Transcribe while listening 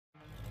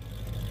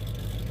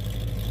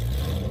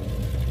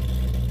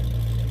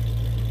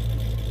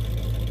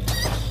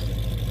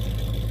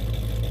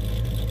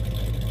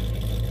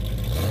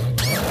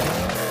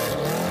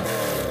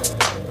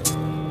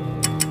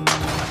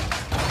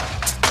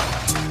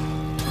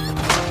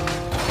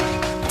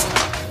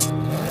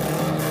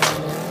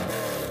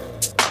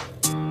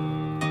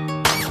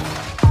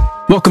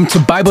Welcome to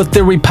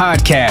Bibletheory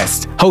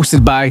Podcast,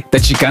 hosted by the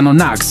Chicano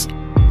Knox.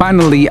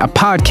 Finally, a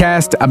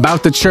podcast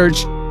about the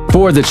church,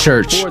 for the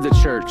church.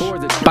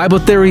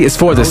 Bibletheory is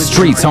for the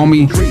streets,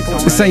 homie.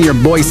 This ain't your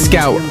Boy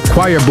Scout,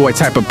 choir boy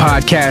type of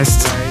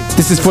podcast.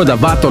 This is for the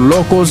vato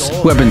locos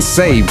who have been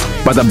saved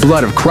by the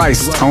blood of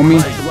Christ,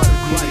 homie.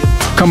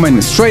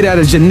 Coming straight out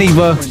of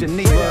Geneva,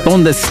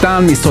 ¿Dónde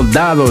están mis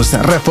soldados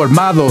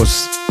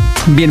reformados?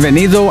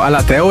 Bienvenido a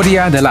la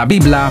Teoría de la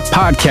Biblia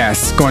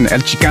podcast con El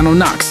Chicano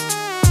Knox.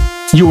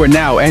 You are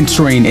now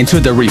entering into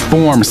the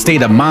reformed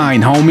state of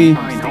mind, homie,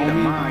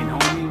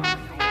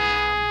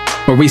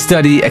 where we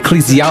study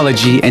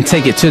ecclesiology and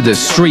take it to the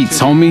streets,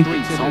 homie.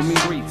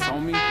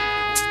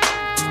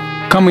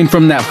 Coming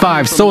from that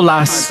five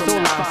solas,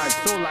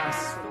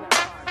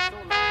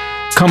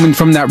 coming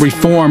from that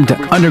reformed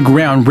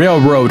underground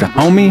railroad,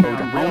 homie.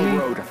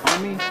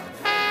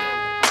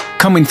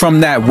 Coming from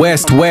that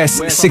West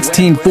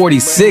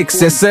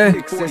 1646, ese.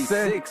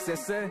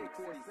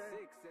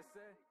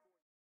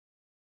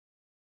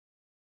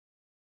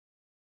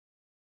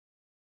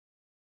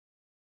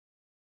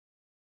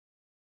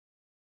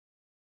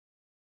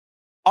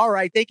 All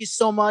right. Thank you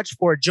so much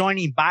for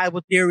joining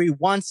Bible Theory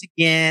once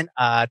again.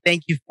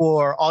 Thank you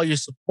for all your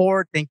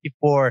support. Thank you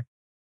for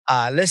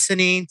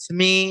listening to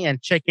me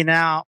and checking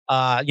out,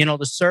 the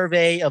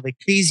survey of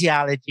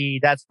ecclesiology.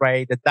 That's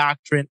right. The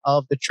doctrine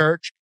of the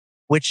church,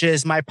 which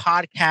is my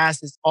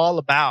podcast is all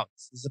about.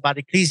 It's about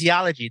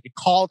ecclesiology, the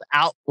called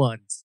out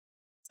ones.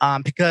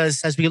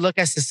 Because as we look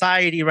at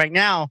society right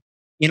now,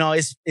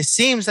 it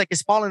seems like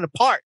it's falling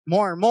apart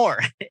more and more.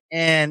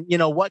 And,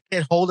 what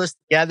can hold us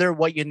together,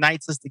 what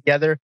unites us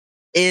together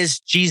is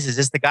Jesus,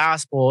 it's the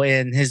gospel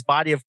and his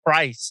body of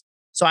Christ.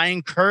 So I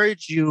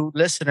encourage you,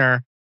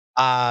 listener,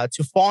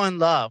 to fall in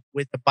love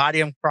with the body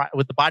of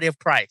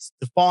Christ,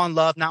 to fall in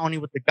love not only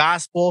with the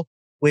gospel,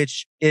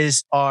 which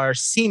is our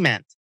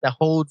cement that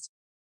holds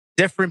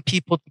different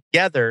people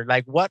together,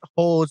 like what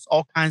holds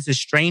all kinds of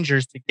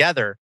strangers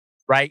together,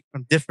 right?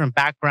 From different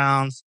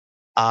backgrounds,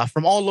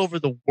 from all over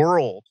the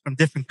world, from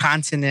different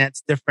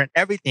continents, different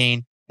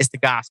everything is the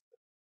gospel.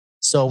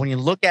 So when you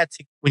look at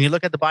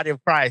the body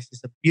of Christ,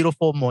 it's a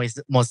beautiful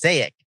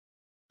mosaic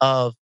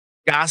of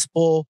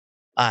gospel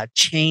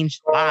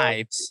changed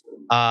lives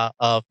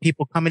of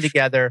people coming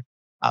together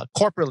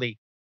corporately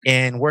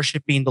and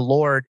worshiping the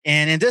Lord.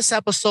 And in this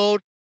episode,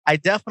 I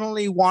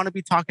definitely want to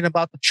be talking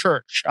about the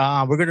church.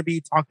 We're going to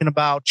be talking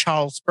about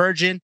Charles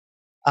Spurgeon.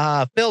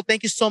 Phil,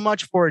 thank you so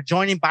much for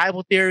joining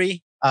Bible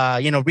Theory.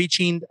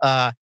 Reaching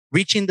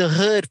the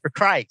hood for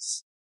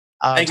Christ.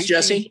 Thanks,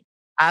 Jesse.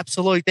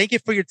 Absolutely. Thank you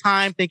for your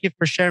time. Thank you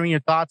for sharing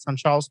your thoughts on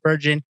Charles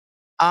Spurgeon.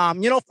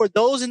 For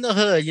those in the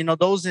hood,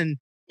 those in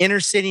inner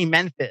city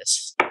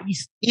Memphis,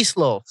 East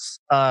Los,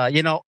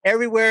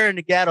 everywhere in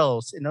the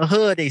ghettos, in the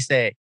hood, they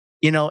say,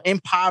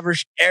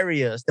 impoverished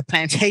areas, the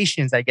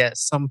plantations, I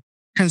guess, some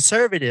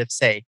conservatives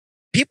say.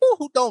 People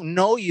who don't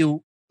know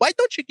you, why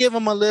don't you give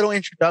them a little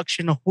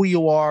introduction of who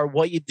you are,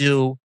 what you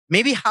do,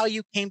 maybe how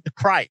you came to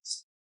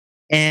Christ?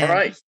 And all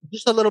right,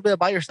 just a little bit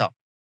about yourself.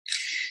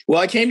 Well,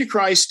 I came to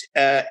Christ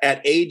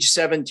at age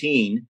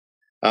 17.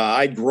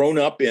 I'd grown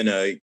up in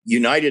a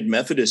United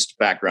Methodist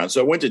background.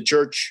 So I went to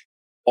church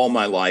all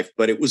my life,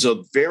 but it was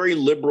a very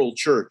liberal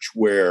church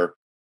where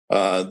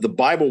the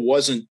Bible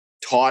wasn't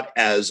taught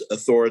as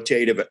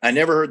authoritative. I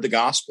never heard the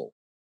gospel.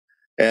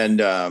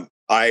 And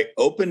I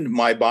opened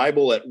my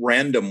Bible at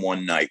random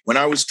one night when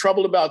I was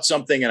troubled about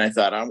something. And I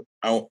thought,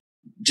 I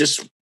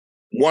just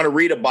want to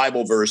read a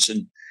Bible verse.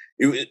 And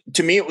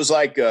to me, it was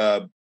like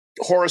a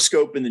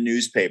horoscope in the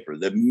newspaper.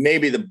 That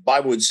maybe the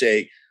Bible would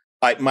say,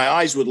 my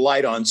eyes would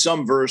light on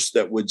some verse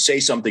that would say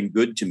something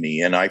good to me.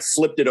 And I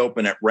flipped it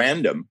open at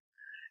random.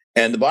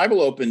 And the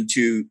Bible opened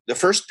to the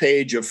first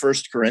page of 1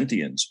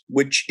 Corinthians,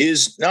 which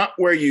is not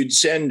where you'd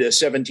send a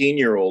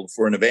 17-year-old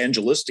for an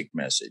evangelistic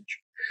message.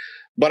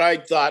 But I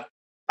thought,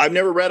 I've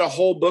never read a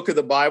whole book of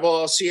the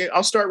Bible.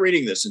 I'll start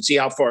reading this and see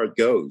how far it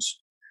goes.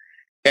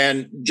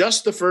 And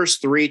just the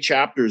first 3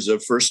 chapters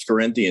of 1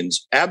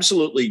 Corinthians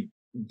absolutely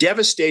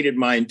devastated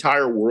my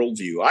entire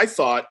worldview. I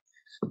thought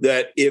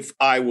that if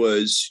I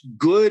was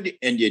good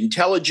and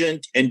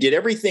intelligent and did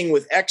everything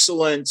with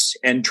excellence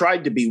and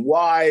tried to be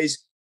wise,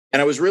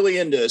 and I was really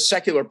into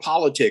secular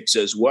politics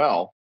as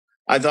well,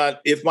 I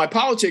thought if my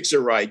politics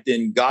are right,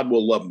 then God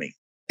will love me.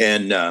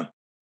 And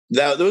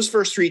those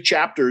first 3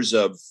 chapters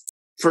of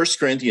 1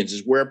 Corinthians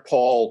is where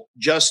Paul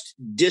just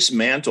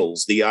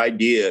dismantles the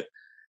idea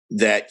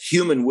that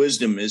human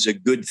wisdom is a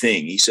good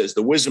thing. He says,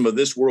 the wisdom of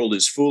this world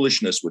is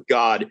foolishness with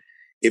God.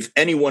 If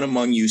anyone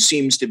among you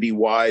seems to be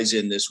wise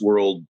in this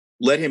world,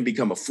 let him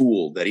become a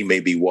fool that he may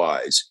be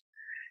wise.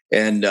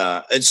 And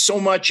it's so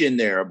much in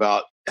there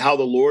about how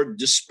the Lord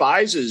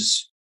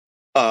despises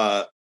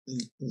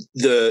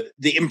the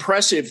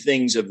impressive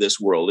things of this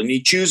world. And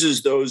he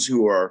chooses those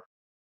who are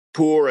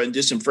poor and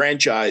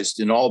disenfranchised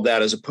and all of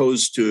that, as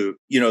opposed to,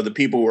 the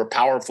people who are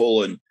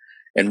powerful and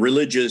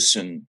religious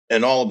and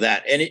all of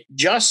that. And it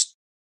just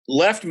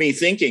left me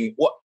thinking,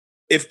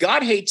 if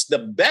God hates the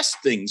best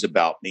things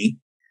about me,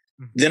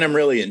 then I'm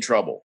really in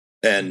trouble.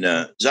 And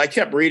so I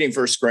kept reading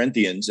First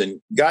Corinthians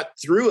and got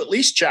through at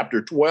least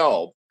chapter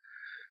 12,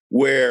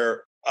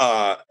 where,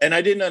 and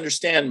I didn't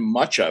understand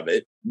much of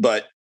it,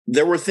 but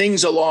there were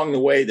things along the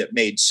way that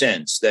made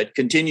sense, that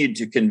continued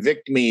to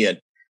convict me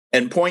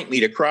and point me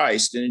to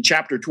Christ. And in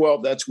chapter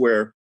 12, that's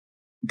where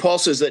Paul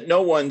says that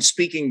no one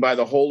speaking by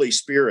the Holy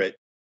Spirit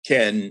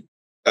can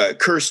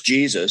curse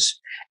Jesus,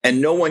 and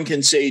no one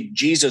can say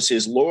Jesus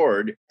is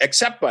Lord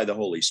except by the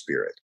Holy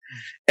Spirit.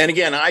 And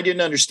again, I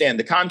didn't understand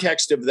the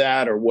context of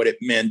that or what it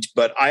meant,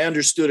 but I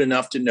understood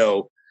enough to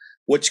know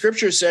what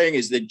Scripture is saying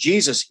is that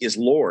Jesus is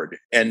Lord,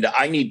 and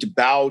I need to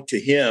bow to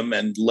him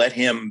and let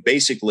him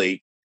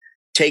basically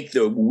take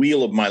the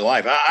wheel of my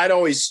life. I'd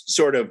always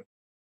sort of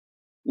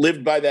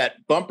lived by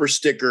that bumper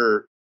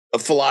sticker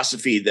of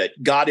philosophy that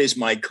God is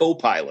my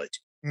co-pilot.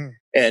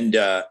 And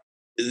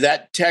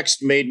that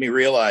text made me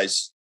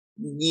realize,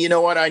 you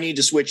know what, I need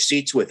to switch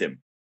seats with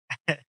him.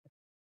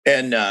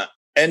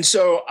 And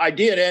so I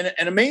did. And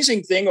an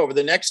amazing thing over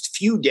the next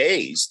few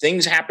days,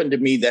 things happened to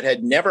me that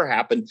had never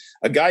happened.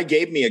 A guy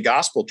gave me a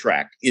gospel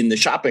tract in the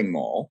shopping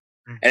mall,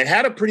 and it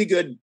had a pretty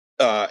good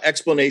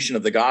explanation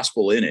of the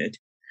gospel in it.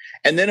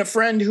 And then a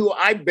friend who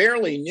I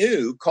barely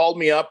knew called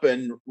me up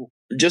and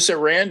just at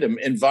random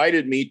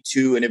invited me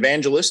to an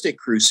evangelistic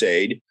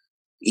crusade.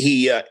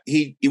 He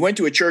went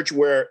to a church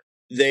where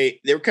they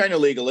were kind of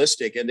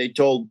legalistic, and they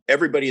told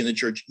everybody in the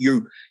church,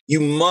 you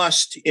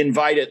must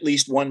invite at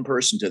least one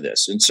person to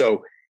this. And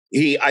so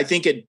I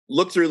think had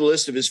looked through the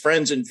list of his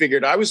friends and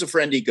figured I was a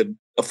friend he could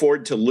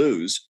afford to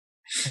lose.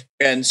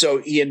 And so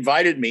he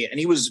invited me, and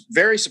he was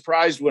very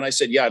surprised when I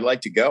said, yeah, I'd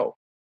like to go.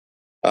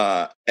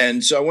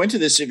 And so I went to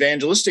this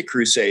evangelistic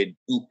crusade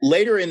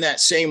later in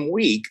that same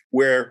week,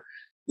 where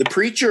the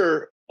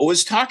preacher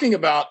was talking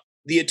about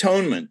the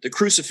atonement, the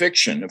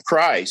crucifixion of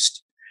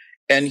Christ.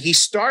 And he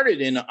started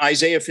in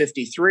Isaiah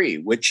 53,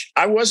 which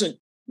I wasn't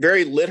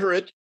very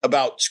literate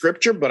about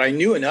Scripture, but I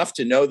knew enough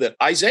to know that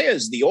Isaiah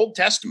is the Old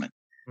Testament.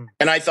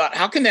 And I thought,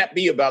 how can that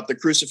be about the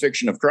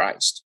crucifixion of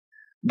Christ?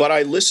 But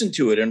I listened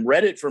to it and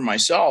read it for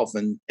myself,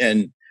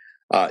 and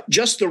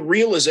just the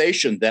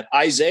realization that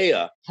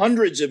Isaiah,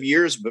 hundreds of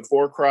years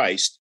before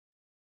Christ,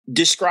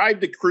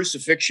 described the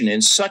crucifixion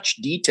in such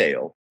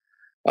detail,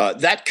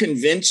 that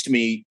convinced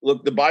me,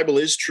 look, the Bible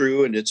is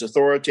true and it's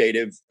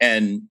authoritative,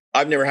 and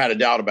I've never had a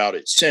doubt about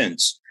it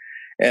since.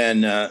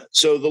 And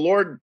so the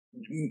Lord,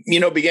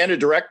 began to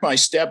direct my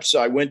steps.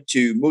 I went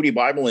to Moody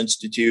Bible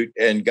Institute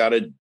and got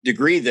a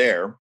degree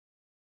there,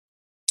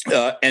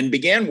 and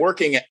began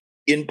working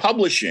in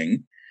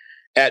publishing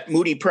at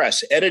Moody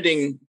Press,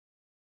 editing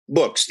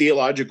books,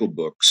 theological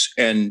books.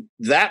 And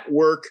that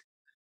work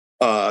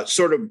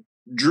sort of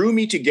drew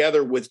me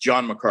together with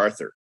John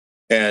MacArthur.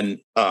 And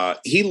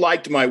he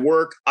liked my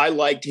work. I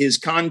liked his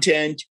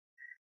content.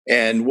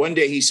 And one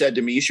day he said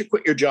to me, you should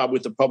quit your job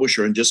with the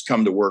publisher and just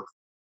come to work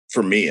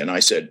for me. And I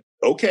said,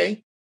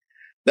 okay.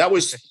 That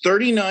was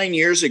 39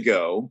 years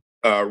ago,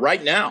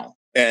 right now.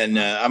 And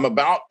I'm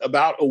about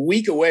a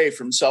week away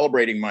from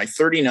celebrating my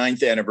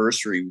 39th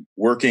anniversary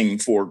working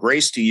for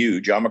Grace to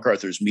You, John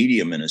MacArthur's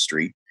media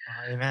ministry.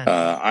 Amen.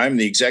 I'm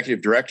the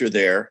executive director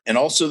there. And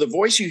also the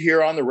voice you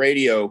hear on the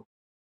radio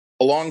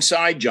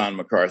alongside John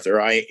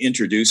MacArthur, I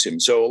introduce him.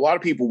 So a lot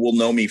of people will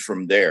know me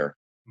from there.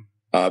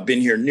 I've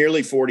been here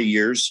nearly 40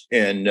 years,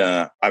 and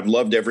I've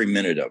loved every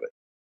minute of it.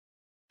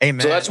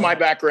 Amen. So that's my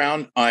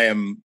background.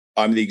 I'm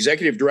the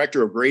executive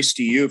director of Grace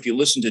to You. If you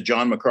listen to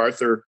John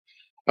MacArthur,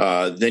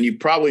 then you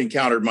probably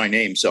encountered my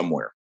name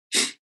somewhere.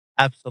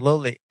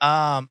 Absolutely.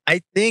 I'm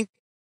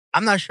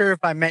not sure if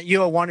I met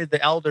you or one of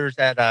the elders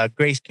at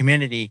Grace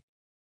Community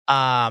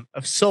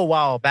so a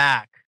while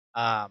back.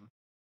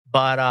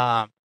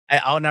 But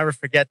I'll never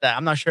forget that.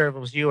 I'm not sure if it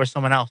was you or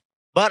someone else.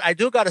 But I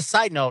do got a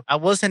side note. I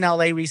was in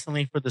LA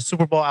recently for the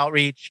Super Bowl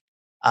outreach,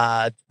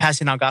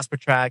 passing out gospel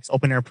tracts,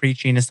 open air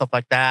preaching and stuff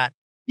like that.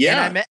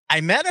 Yeah. And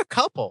I met a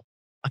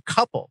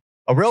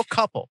real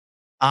couple.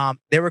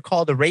 They were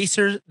called the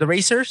Racers.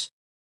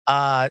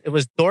 It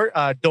was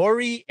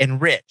Dory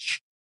and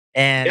Rich.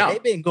 And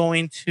they've been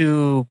going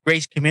to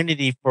Grace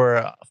Community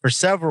for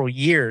several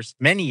years,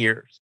 many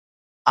years.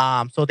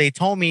 So they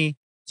told me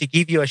to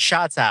give you a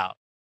shout out.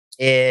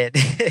 And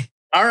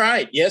all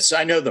right. Yes,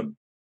 I know them.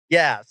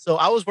 Yeah. So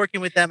I was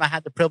working with them. I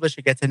had the privilege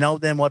to get to know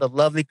them. What a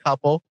lovely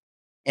couple.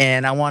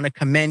 And I want to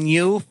commend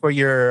you for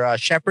your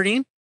shepherding.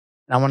 And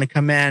I want to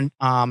commend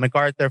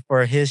MacArthur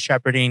for his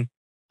shepherding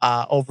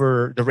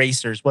over the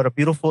Racers. What a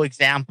beautiful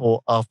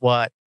example of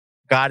what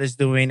God is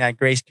doing at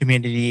Grace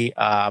Community.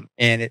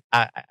 And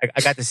I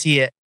got to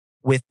see it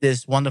with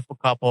this wonderful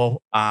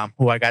couple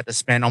who I got to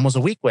spend almost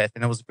a week with.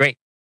 And it was great.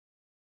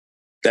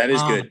 That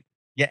is good.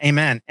 Yeah.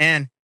 Amen.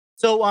 And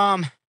so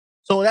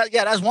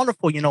that's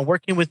wonderful.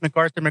 Working with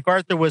MacArthur.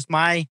 MacArthur was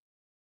my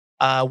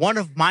one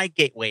of my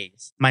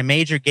gateways, my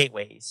major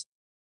gateways.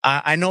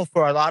 I know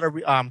for a lot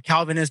of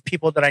Calvinist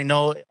people that I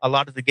know, a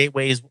lot of the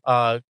gateways,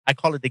 I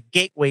call it the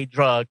gateway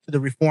drug to the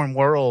Reformed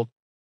world.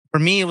 For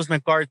me, it was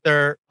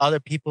MacArthur. Other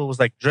people, it was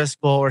like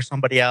Driscoll or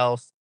somebody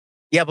else.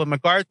 Yeah, but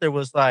MacArthur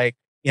was like,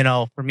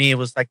 for me, it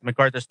was like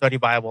MacArthur Study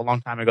Bible a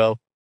long time ago.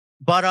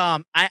 But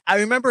I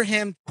remember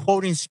him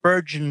quoting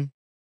Spurgeon.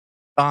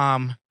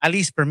 At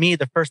least for me,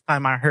 the first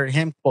time I heard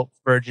him quote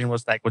Spurgeon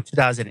was like in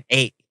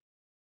 2008.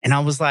 And I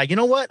was like, you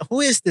know what?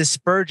 Who is this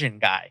Spurgeon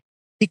guy?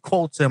 He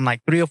quotes him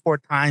like 3 or 4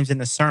 times in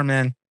the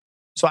sermon.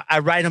 So I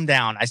write him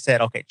down. I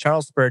said, okay,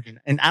 Charles Spurgeon.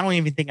 And I don't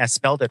even think I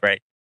spelled it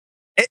right.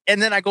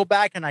 And then I go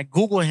back and I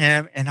Google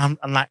him, and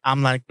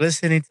I'm like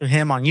listening to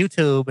him on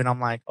YouTube, and I'm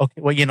like, okay,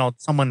 well,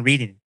 someone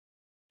reading.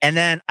 And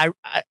then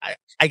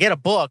I get a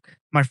book.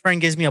 My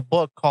friend gives me a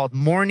book called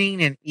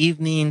Morning and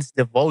Evenings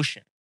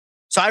Devotion.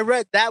 So I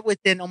read that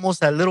within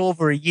almost a little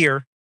over a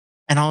year.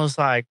 And I was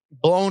like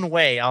blown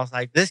away. I was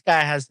like, this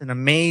guy has an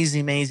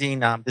amazing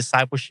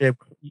discipleship.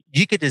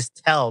 You could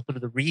just tell through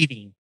the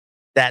reading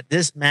that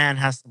this man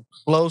has some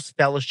close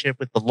fellowship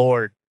with the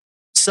Lord.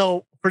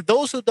 So for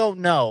those who don't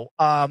know,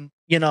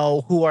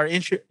 who are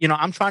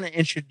I'm trying to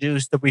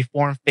introduce the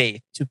Reformed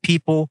faith to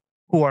people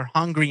who are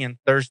hungry and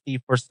thirsty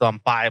for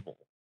some Bible.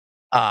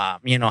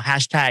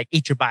 Hashtag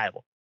eat your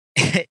Bible.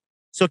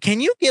 So can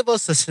you give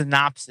us a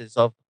synopsis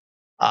of,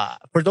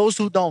 for those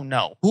who don't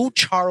know, who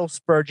Charles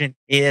Spurgeon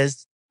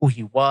is, who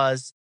he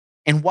was,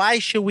 and why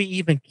should we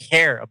even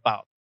care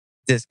about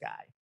this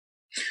guy?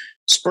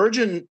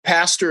 Spurgeon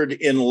pastored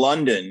in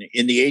London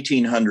in the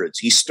 1800s.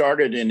 He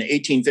started in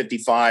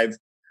 1855,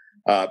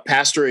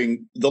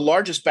 pastoring the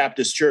largest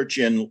Baptist church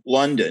in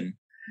London,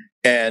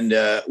 and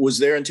was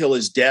there until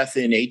his death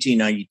in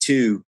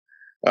 1892.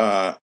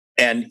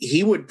 And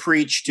he would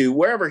preach to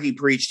wherever he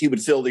preached, he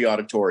would fill the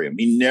auditorium.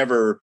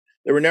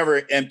 There were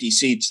never empty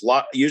seats.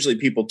 Usually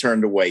people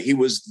turned away. He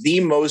was the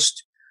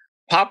most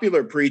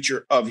popular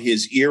preacher of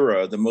his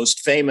era, the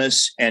most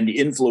famous and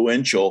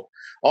influential.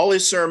 All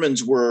his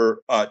sermons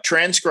were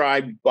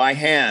transcribed by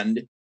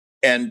hand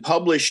and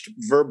published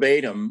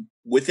verbatim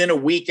within a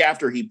week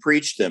after he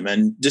preached them,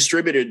 and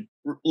distributed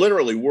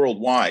literally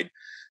worldwide.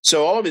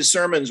 So all of his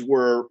sermons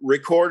were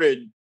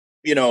recorded,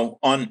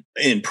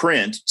 in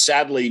print.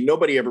 Sadly,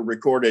 nobody ever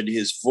recorded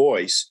his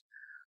voice.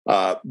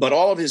 But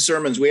all of his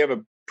sermons, we have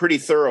a pretty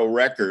thorough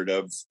record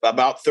of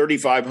about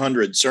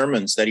 3,500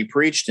 sermons that he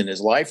preached in his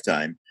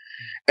lifetime.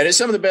 And it's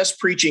some of the best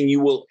preaching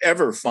you will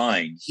ever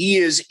find. He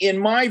is, in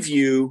my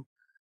view,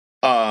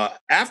 from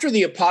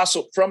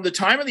the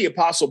time of the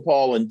Apostle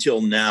Paul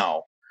until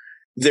now,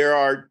 there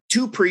are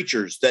 2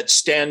 preachers that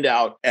stand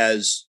out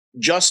as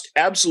just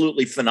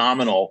absolutely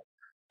phenomenal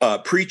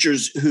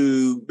preachers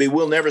who we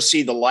will never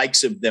see the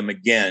likes of them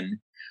again.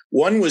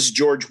 One was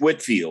George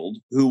Whitefield,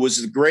 who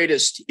was the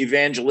greatest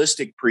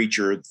evangelistic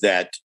preacher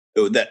that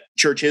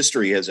church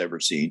history has ever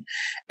seen.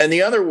 And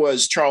the other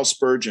was Charles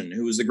Spurgeon,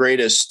 who was the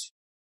greatest,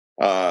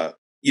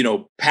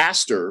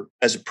 pastor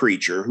as a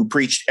preacher, who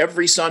preached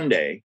every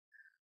Sunday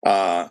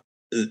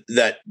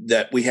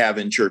that we have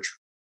in church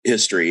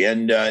history.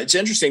 And it's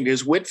interesting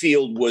because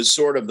Whitefield was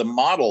sort of the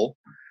model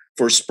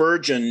for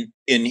Spurgeon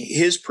in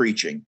his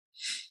preaching.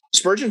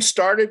 Spurgeon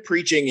started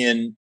preaching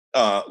in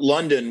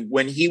London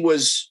when he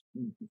was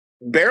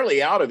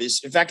barely out of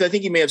in fact, I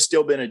think he may have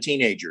still been a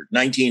teenager,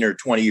 19 or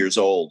 20 years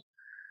old.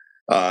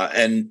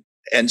 And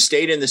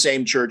stayed in the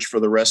same church for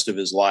the rest of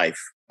his life.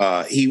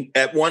 He,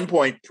 at one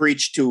point,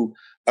 preached to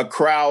a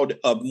crowd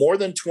of more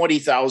than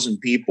 20,000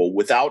 people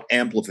without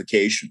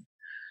amplification.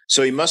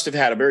 So he must have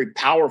had a very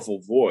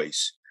powerful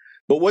voice.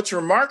 But what's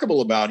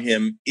remarkable about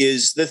him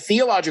is the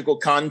theological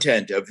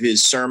content of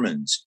his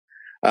sermons.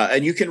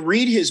 And you can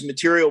read his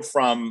material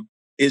from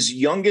his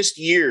youngest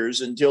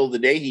years until the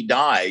day he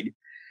died.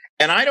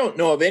 And I don't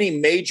know of any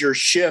major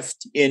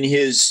shift in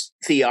his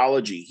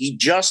theology. He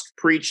just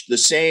preached the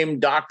same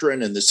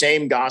doctrine and the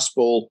same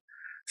gospel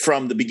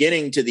from the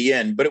beginning to the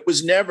end. But it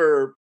was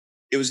never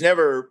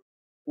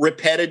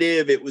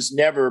repetitive. It was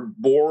never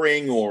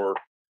boring or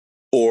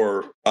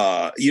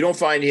you don't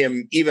find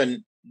him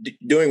even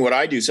doing what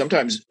I do.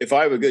 Sometimes if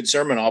I have a good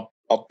sermon,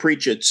 I'll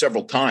preach it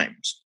several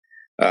times.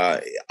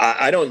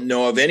 I don't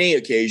know of any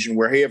occasion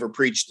where he ever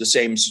preached the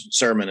same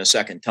sermon a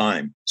second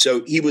time.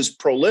 So he was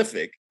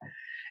prolific.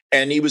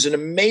 And he was an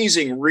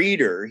amazing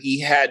reader. He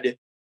had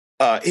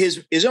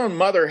his own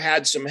mother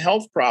had some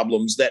health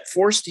problems that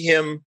forced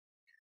him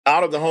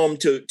out of the home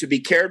to be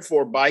cared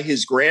for by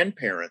his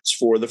grandparents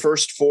for the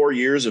first 4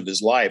 years of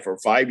his life, or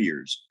 5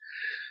 years.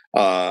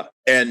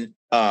 And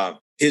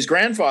his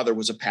grandfather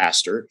was a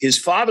pastor. His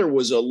father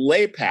was a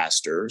lay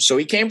pastor. So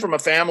he came from a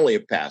family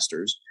of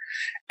pastors.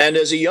 And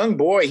as a young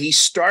boy, he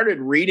started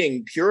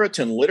reading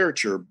Puritan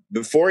literature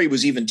before he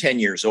was even 10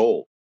 years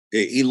old.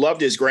 He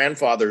loved his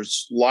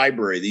grandfather's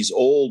library, these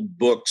old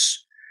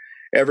books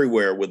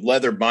everywhere with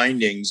leather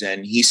bindings.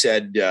 And he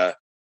said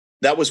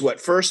that was what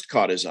first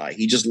caught his eye.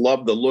 He just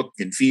loved the look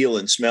and feel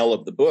and smell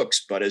of the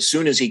books. But as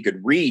soon as he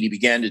could read, he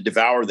began to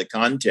devour the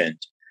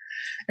content.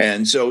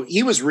 And so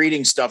he was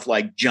reading stuff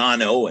like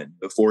John Owen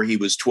before he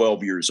was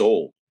 12 years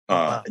old.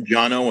 Wow.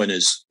 John Owen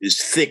is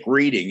thick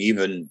reading.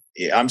 Even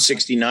I'm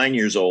 69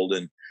 years old,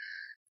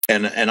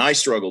 and I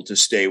struggle to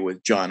stay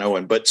with John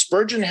Owen. But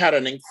Spurgeon had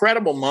an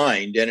incredible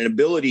mind and an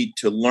ability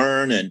to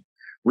learn and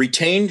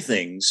retain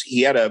things.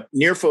 He had a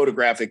near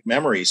photographic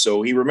memory,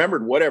 so he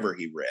remembered whatever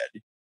he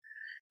read.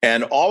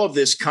 And all of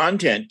this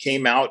content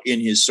came out in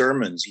his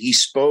sermons. He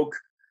spoke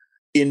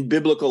in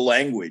biblical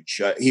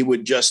language. He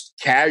would just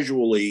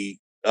casually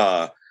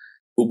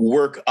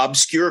work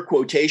obscure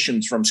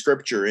quotations from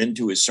scripture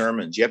into his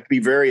sermons. You have to be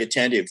very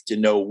attentive to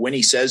know when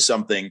he says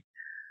something,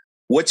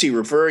 what's he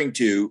referring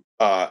to?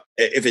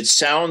 If it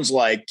sounds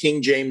like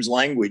King James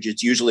language,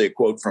 it's usually a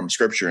quote from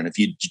scripture. And if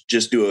you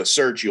just do a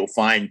search, you'll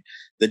find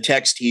the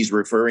text he's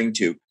referring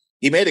to.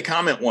 He made a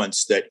comment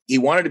once that he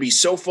wanted to be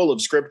so full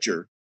of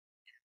scripture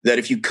that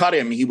if you cut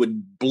him, he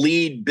would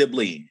bleed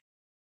bibline.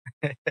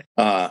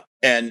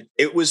 And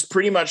it was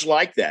pretty much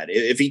like that.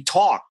 If he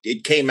talked,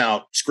 it came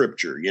out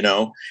scripture,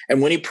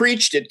 and when he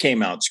preached, it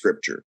came out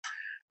scripture.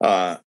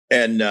 So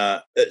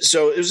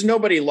there's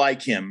nobody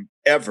like him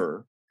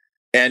ever.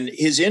 And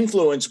his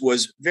influence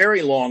was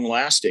very long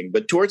lasting.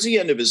 But towards the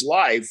end of his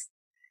life,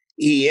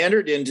 he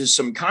entered into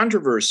some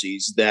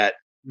controversies that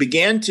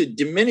began to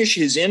diminish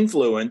his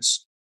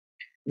influence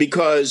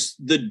because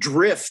the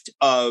drift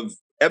of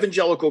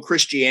evangelical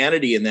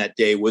Christianity in that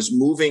day was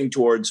moving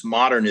towards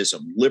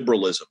modernism,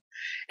 liberalism.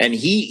 And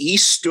he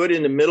stood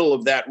in the middle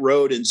of that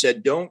road and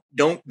said, don't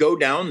go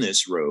down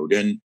this road.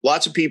 And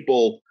lots of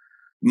people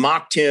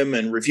mocked him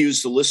and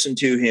refused to listen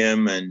to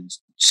him and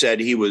said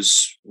he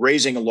was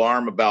raising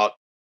alarm about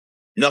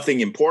nothing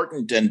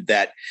important, and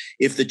that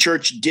if the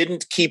church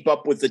didn't keep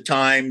up with the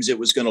times, it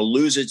was going to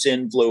lose its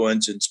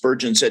influence. And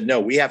Spurgeon said, no,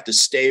 we have to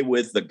stay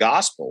with the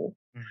gospel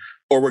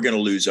or we're going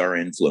to lose our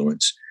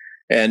influence.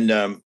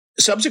 And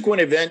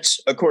subsequent events,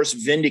 of course,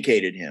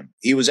 vindicated him.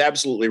 He was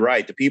absolutely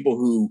right. The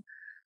people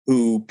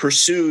who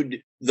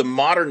pursued the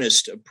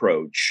modernist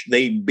approach,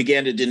 they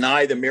began to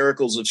deny the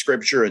miracles of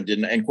Scripture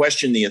and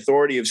question the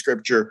authority of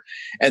Scripture.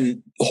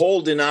 And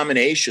whole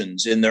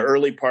denominations in the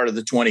early part of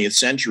the 20th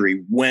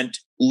century went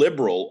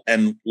liberal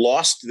and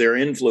lost their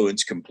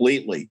influence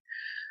completely.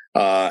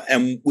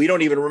 And we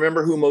don't even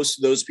remember who most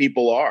of those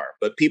people are,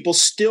 but people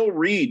still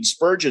read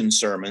Spurgeon's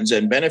sermons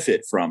and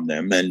benefit from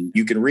them. And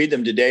you can read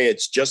them today.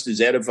 It's just as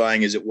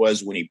edifying as it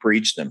was when he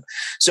preached them.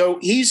 So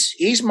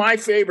he's my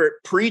favorite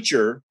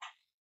preacher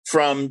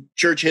from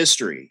church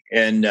history.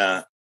 And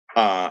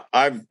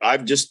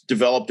I've just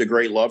developed a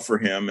great love for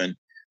him. And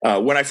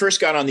when I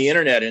first got on the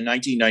internet in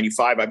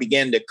 1995, I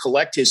began to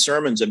collect his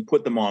sermons and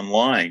put them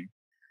online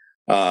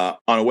on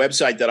a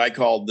website that I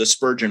called the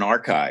Spurgeon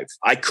Archive.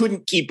 I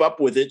couldn't keep up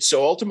with it,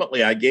 so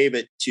ultimately I gave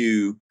it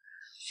to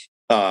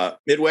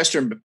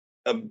Midwestern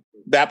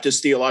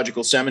Baptist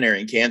Theological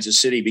Seminary in Kansas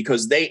City,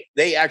 because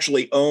they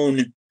actually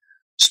own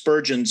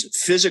Spurgeon's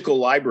physical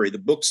library, the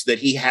books that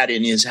he had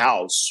in his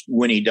house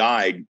when he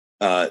died.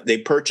 They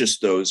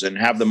purchased those and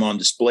have them on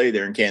display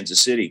there in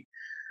Kansas City.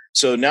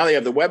 So now they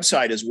have the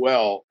website as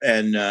well,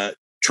 and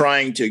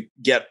trying to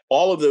get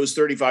all of those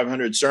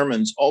 3,500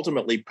 sermons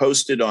ultimately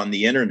posted on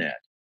the internet.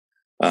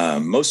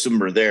 Most of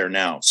them are there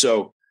now.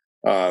 So,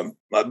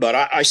 but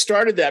I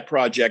started that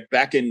project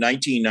back in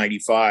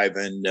 1995,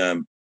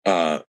 and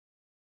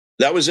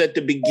that was at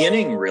the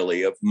beginning,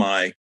 really, of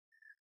my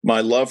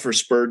love for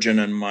Spurgeon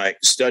and my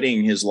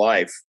studying his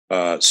life.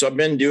 So I've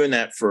been doing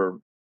that for,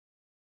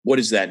 what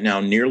is that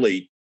now?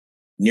 Nearly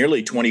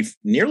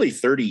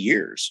 30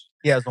 years.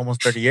 Yeah, it's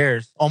almost 30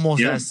 years.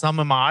 Almost as some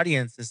of my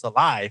audience is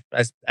alive,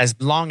 as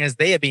long as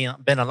they have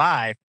been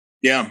alive.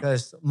 Yeah.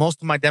 Because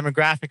most of my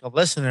demographic of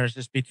listeners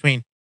is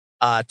between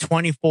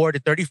 24 to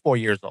 34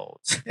 years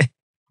old.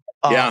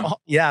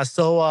 Yeah.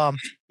 So,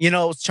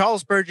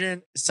 Charles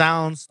Spurgeon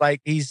sounds like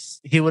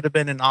he would have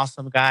been an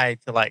awesome guy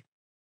to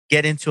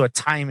get into a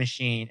time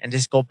machine and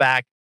just go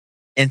back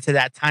into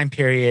that time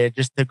period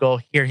just to go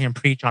hear him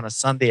preach on a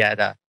Sunday at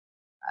a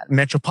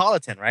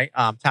Metropolitan, right?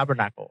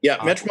 Tabernacle. Yeah,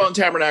 Metropolitan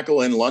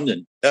Tabernacle in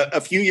London.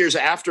 A few years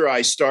after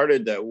I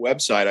started the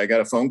website, I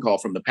got a phone call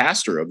from the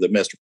pastor of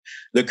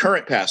the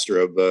current pastor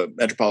of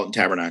Metropolitan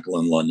Tabernacle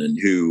in London,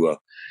 who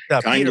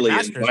kindly Peter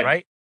Masters,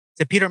 right?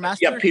 Is it Peter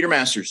Masters? Yeah, Peter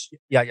Masters.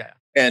 Yeah.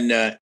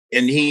 And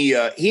he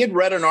had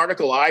read an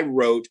article I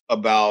wrote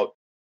about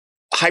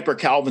hyper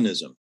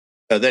Calvinism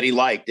that he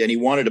liked, and he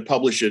wanted to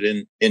publish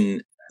it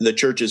in the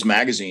church's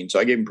magazine. So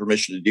I gave him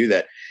permission to do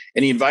that.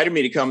 And he invited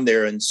me to come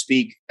there and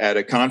speak at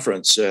a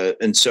conference.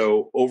 And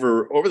so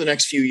over the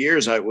next few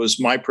years, it was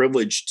my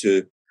privilege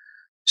to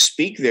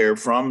speak there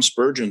from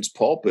Spurgeon's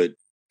pulpit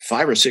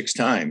 5 or 6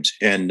 times.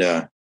 And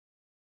that's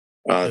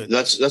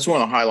one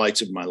of the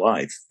highlights of my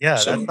life. Yeah,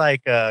 so, that's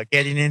like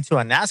getting into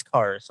a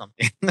NASCAR or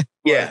something.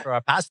 for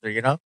a pastor,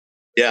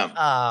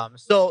 Yeah.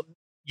 So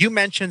you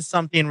mentioned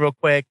something real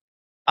quick.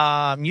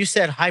 You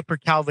said hyper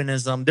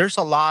Calvinism. There's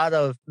a lot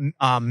of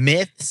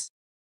myths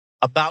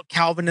about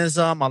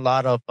Calvinism, a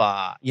lot of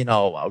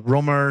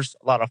rumors,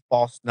 a lot of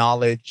false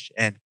knowledge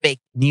and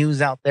fake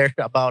news out there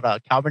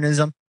about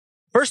Calvinism.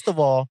 First of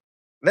all,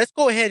 let's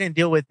go ahead and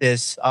deal with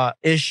this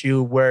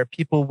issue where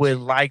people would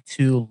like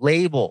to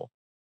label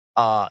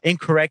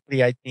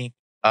incorrectly, I think,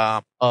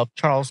 of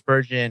Charles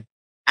Spurgeon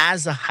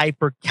as a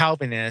hyper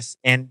Calvinist,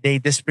 and they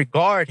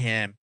disregard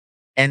him,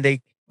 and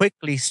they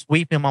quickly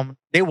sweep him on.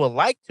 They would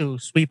like to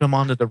sweep him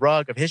under the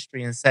rug of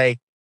history and say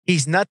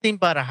he's nothing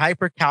but a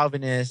hyper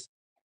Calvinist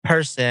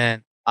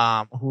person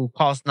who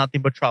caused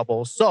nothing but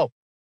trouble. So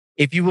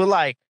if you would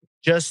like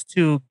just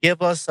to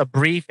give us a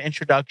brief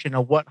introduction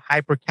of what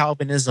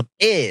hyper-Calvinism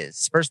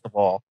is, first of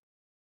all,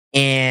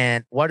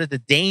 and what are the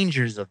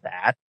dangers of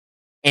that,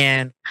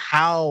 and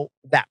how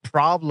that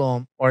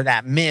problem or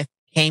that myth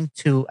came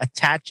to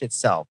attach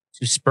itself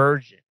to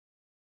Spurgeon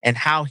and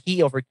how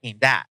he overcame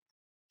that.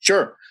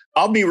 Sure.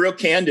 I'll be real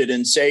candid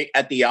and say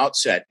at the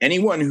outset,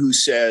 anyone who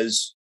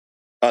says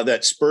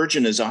that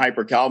Spurgeon is a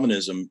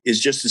hyper-Calvinism is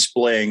just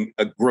displaying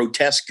a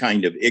grotesque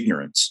kind of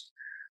ignorance.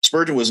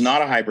 Spurgeon was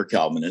not a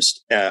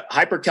hyper-Calvinist.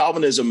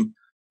 Hyper-Calvinism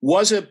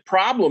was a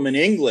problem in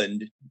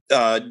England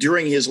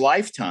during his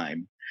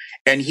lifetime,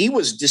 and he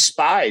was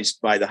despised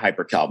by the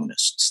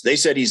hyper-Calvinists. They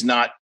said he's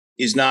not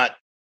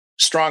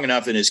strong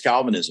enough in his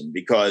Calvinism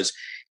because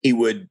he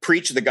would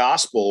preach the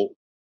gospel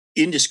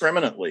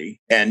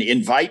indiscriminately and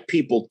invite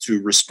people to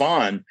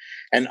respond.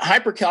 And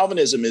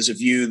hyper-Calvinism is a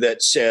view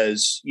that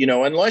says,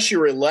 unless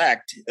you're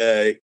elect,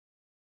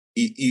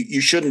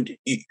 you shouldn't.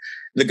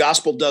 The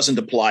gospel doesn't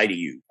apply to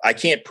you. I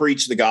can't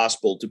preach the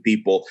gospel to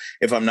people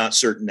if I'm not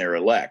certain they're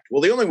elect.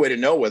 Well, the only way to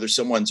know whether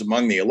someone's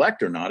among the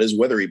elect or not is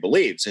whether he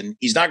believes, and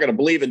he's not going to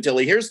believe until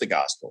he hears the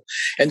gospel.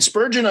 And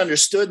Spurgeon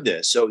understood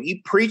this, so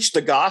he preached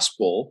the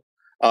gospel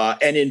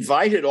and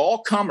invited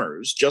all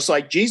comers, just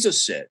like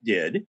Jesus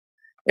did.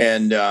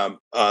 And the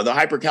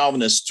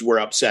hyper-Calvinists were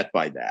upset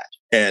by that.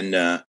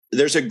 And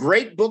there's a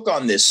great book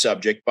on this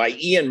subject by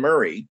Ian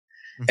Murray,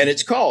 and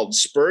it's called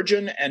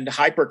Spurgeon and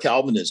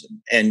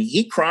Hyper-Calvinism. And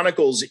he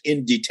chronicles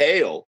in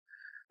detail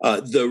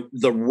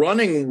the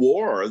running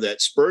war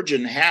that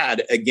Spurgeon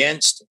had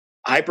against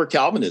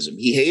hyper-Calvinism.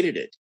 He hated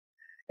it.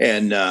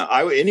 And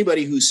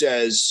anybody who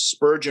says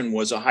Spurgeon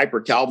was a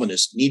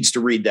hyper-Calvinist needs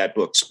to read that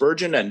book,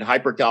 Spurgeon and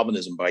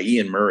Hyper-Calvinism by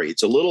Ian Murray.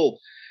 It's a little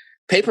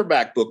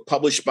paperback book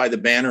published by the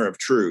Banner of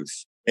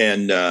Truth,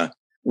 and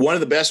one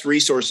of the best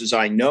resources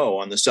I know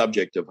on the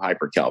subject of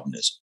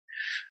hyper-Calvinism.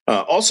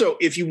 Also,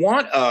 if you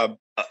want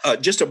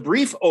just a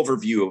brief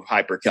overview of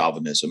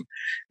hyper-Calvinism,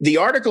 the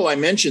article I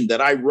mentioned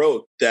that I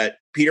wrote that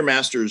Peter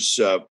Masters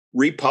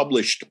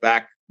republished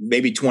back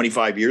maybe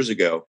 25 years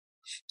ago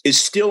is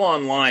still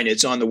online.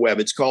 It's on the web.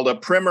 It's called A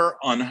Primer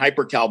on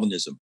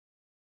Hyper-Calvinism.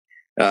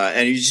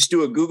 And you just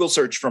do a Google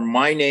search for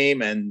my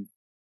name and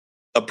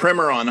A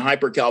Primer on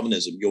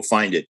Hyper-Calvinism, you'll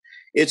find it.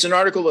 It's an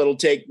article that'll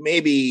take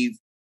maybe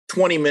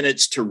 20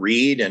 minutes to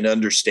read and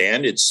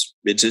understand.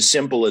 It's as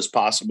simple as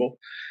possible,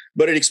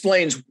 but it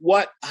explains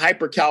what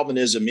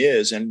hyper-Calvinism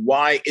is and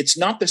why it's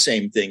not the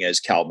same thing as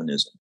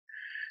Calvinism.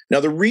 Now,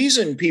 the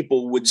reason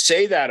people would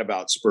say that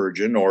about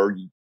Spurgeon, or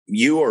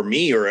you or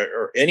me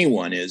or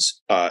anyone,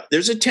 is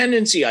there's a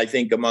tendency, I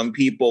think, among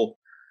people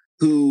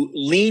who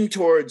lean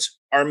towards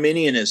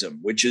Arminianism,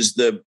 which is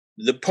the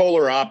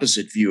polar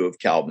opposite view of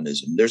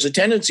Calvinism. There's a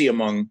tendency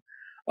among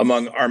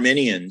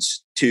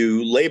Arminians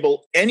to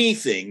label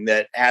anything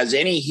that has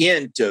any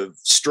hint of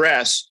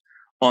stress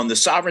on the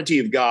sovereignty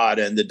of God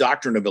and the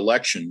doctrine of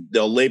election.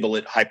 They'll label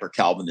it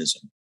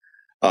hyper-Calvinism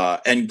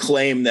and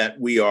claim that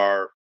we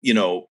are,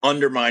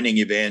 undermining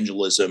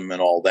evangelism and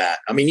all that.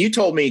 I mean, you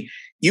told me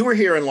you were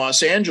here in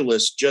Los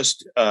Angeles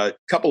just a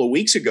couple of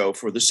weeks ago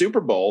for the Super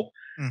Bowl,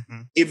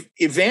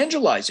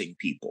 evangelizing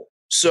people.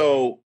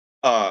 So,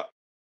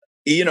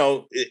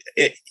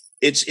 it'd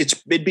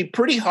be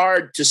pretty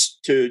hard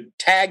to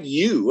tag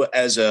you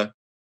as a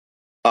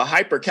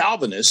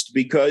hyper-Calvinist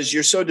because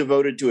you're so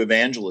devoted to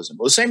evangelism.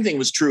 Well, the same thing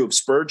was true of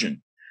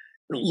Spurgeon.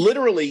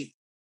 Literally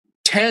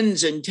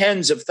tens and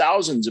tens of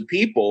thousands of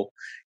people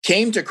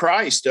came to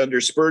Christ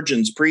under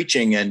Spurgeon's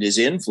preaching and his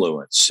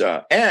influence.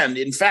 And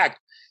in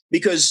fact,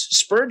 because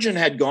Spurgeon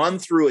had gone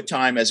through a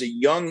time as a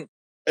young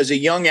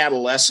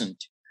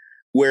adolescent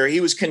where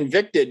he was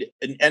convicted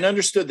and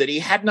understood that he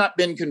had not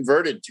been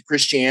converted to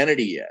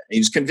Christianity yet. He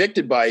was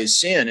convicted by his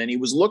sin, and he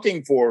was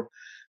looking for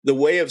the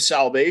way of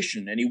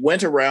salvation. And he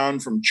went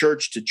around from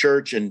church to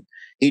church, and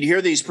he'd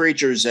hear these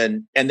preachers,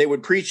 and they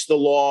would preach the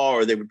law,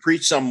 or they would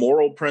preach some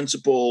moral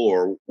principle,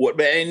 or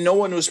what. And no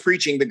one was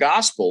preaching the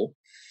gospel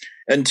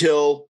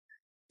until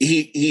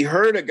he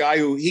heard a guy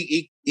who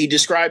he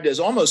described as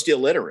almost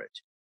illiterate,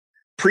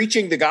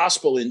 preaching the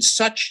gospel in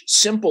such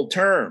simple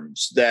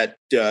terms that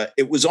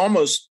it was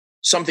almost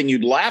something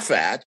you'd laugh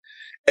at,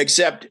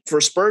 except for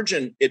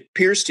Spurgeon, it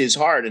pierced his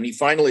heart, and he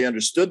finally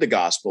understood the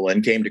gospel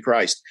and came to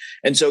Christ.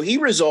 And so he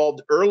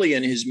resolved early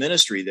in his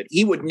ministry that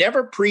he would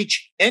never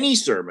preach any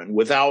sermon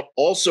without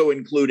also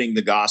including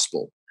the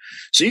gospel.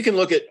 So you can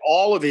look at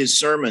all of his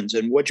sermons,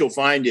 and what you'll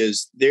find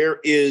is there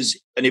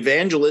is an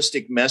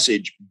evangelistic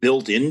message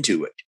built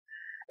into it.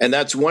 And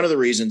that's one of the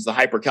reasons the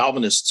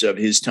hyper-Calvinists of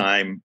his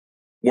time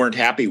weren't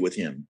happy with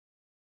him.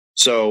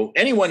 So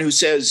anyone who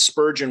says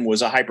Spurgeon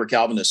was a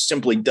hyper-Calvinist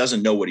simply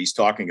doesn't know what he's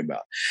talking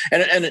about.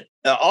 And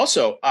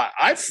also,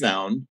 I've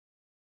found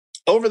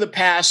over the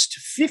past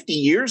 50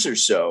 years or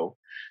so,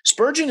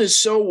 Spurgeon is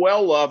so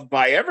well loved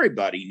by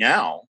everybody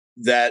now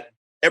that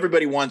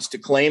everybody wants to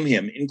claim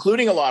him,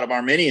 including a lot of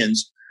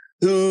Arminians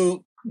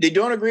who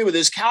don't agree with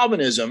his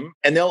Calvinism,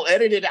 and they'll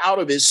edit it out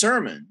of his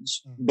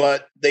sermons,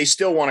 but they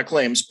still want to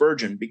claim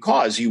Spurgeon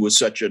because he was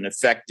such an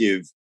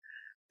effective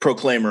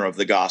proclaimer of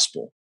the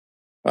gospel.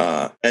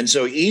 And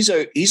so he's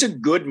a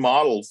good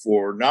model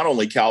for not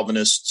only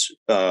Calvinists,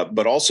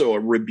 but also a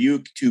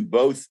rebuke to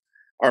both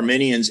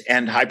Arminians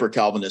and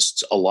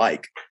hyper-Calvinists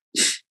alike.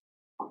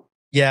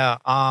 Yeah.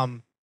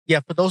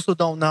 For those who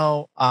don't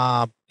know,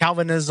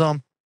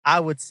 Calvinism, I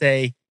would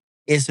say,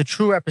 is a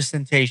true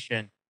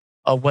representation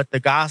of what the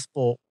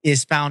gospel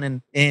is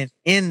found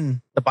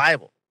in the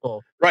Bible.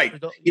 So, right.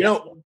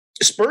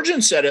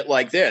 Spurgeon said it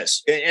like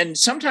this, and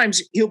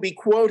sometimes he'll be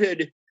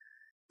quoted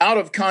out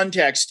of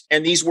context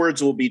and these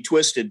words will be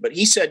twisted, but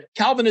he said,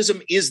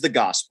 Calvinism is the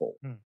gospel.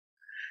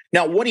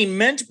 Now, what he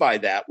meant by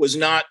that was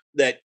not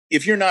that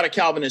if you're not a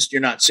Calvinist,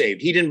 you're not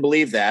saved. He didn't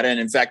believe that. And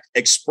in fact,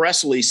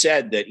 expressly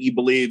said that he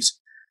believes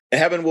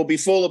heaven will be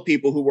full of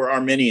people who were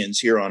Arminians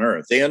here on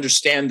earth. They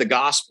understand the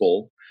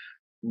gospel,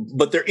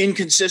 but they're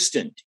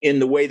inconsistent in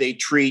the way they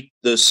treat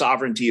the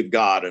sovereignty of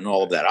God and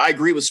all of that. I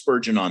agree with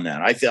Spurgeon on that.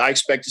 I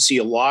expect to see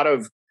a lot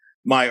of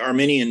my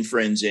Arminian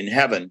friends in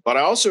heaven, but I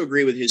also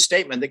agree with his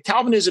statement that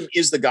Calvinism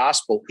is the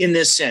gospel in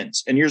this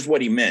sense. And here's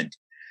what he meant: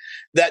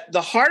 that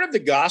the heart of the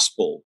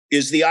gospel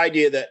is the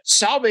idea that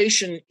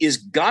salvation is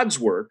God's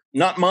work,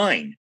 not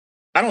mine.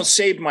 I don't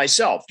save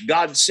myself.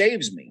 God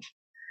saves me.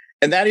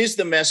 And that is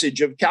the message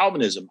of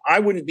Calvinism. I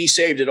wouldn't be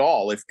saved at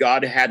all if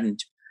God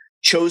hadn't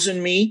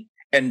chosen me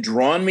and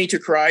drawn me to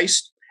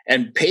Christ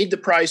and paid the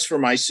price for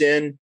my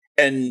sin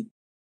and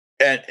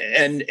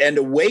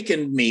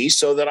awakened me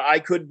so that I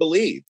could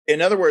believe.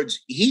 In other words,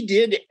 he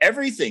did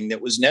everything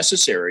that was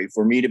necessary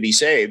for me to be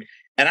saved,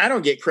 and I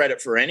don't get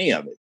credit for any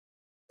of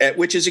it,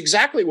 which is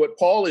exactly what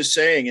Paul is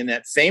saying in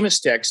that famous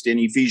text in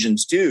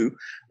Ephesians 2,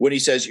 when he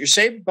says, you're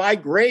saved by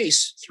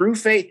grace through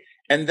faith,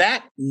 and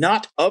that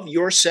not of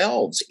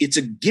yourselves. It's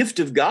a gift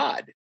of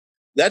God.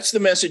 That's the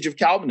message of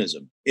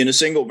Calvinism in a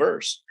single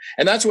verse.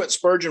 And that's what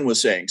Spurgeon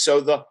was saying.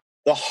 So the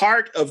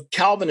heart of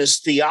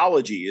Calvinist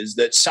theology is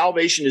that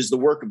salvation is the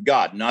work of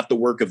God, not the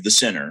work of the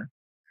sinner.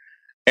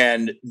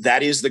 And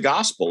that is the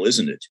gospel,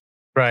 isn't it?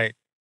 Right.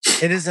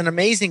 It is an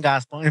amazing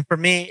gospel. And for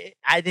me,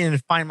 I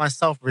didn't find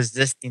myself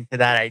resisting to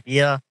that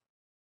idea.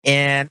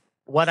 And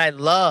what I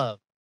love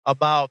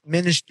about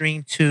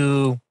ministering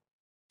to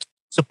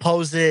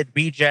supposed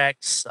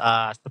rejects,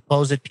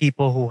 supposed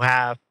people who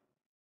have,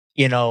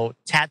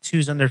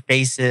 tattoos on their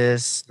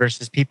faces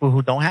versus people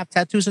who don't have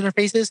tattoos on their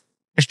faces,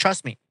 because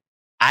trust me,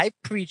 I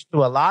preach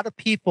to a lot of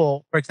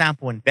people, for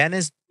example, in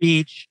Venice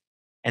Beach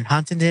and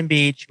Huntington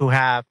Beach, who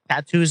have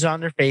tattoos on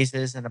their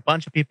faces, and a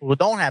bunch of people who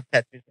don't have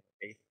tattoos on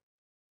their faces.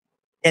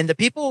 And the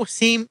people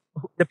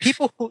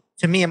who,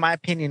 to me, in my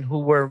opinion, who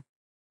were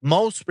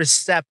most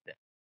receptive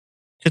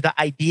to the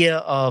idea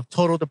of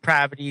total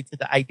depravity, to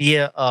the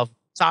idea of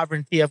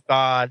sovereignty of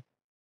God,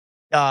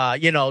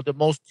 the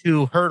most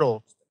two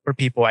hurdles for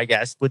people, I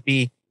guess, would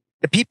be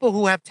the people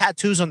who have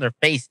tattoos on their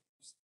faces.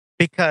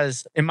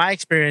 Because in my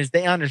experience,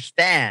 they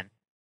understand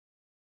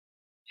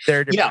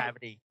their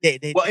depravity. Yeah.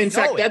 In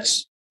fact,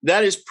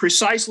 that is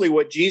precisely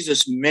what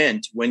Jesus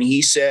meant when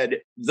he said,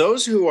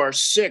 those who are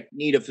sick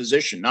need a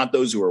physician, not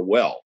those who are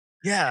well.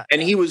 Yeah.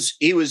 And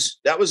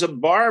that was a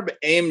barb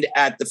aimed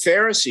at the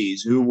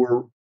Pharisees, who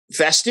were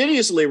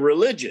fastidiously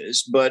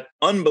religious, but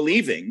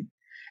unbelieving.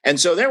 And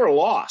so they were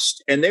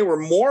lost, and they were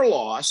more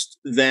lost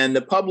than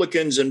the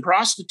publicans and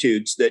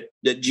prostitutes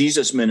that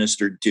Jesus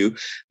ministered to,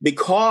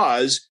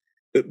 because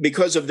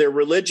of their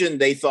religion.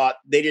 They thought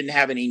they didn't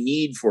have any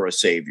need for a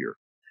savior.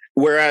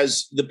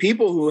 Whereas the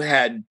people who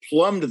had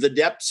plumbed the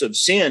depths of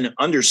sin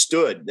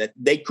understood that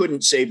they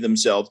couldn't save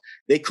themselves.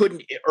 They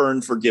couldn't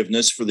earn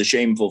forgiveness for the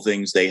shameful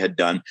things they had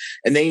done,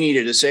 and they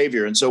needed a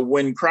savior. And so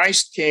when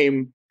Christ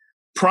came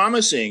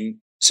promising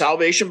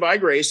salvation by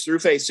grace through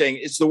faith, saying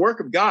it's the work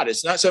of God,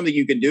 it's not something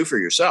you can do for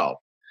yourself,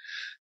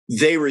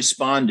 they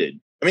responded.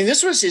 I mean,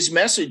 this was his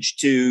message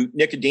to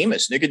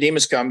Nicodemus.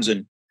 Nicodemus comes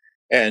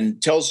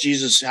and tells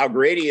Jesus how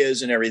great he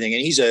is and everything.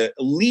 And he's a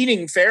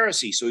leading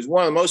Pharisee. So he's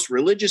one of the most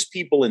religious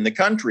people in the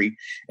country.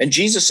 And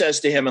Jesus says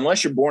to him,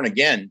 unless you're born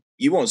again,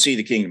 you won't see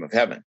the kingdom of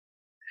heaven.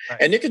 Right.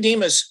 And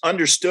Nicodemus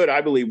understood,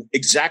 I believe,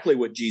 exactly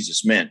what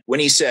Jesus meant when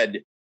he said,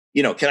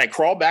 can I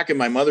crawl back in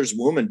my mother's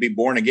womb and be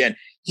born again?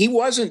 He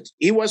wasn't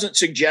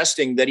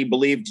suggesting that he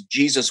believed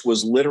Jesus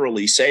was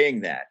literally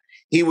saying that.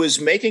 He was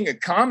making a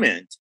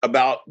comment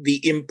about the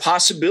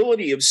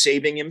impossibility of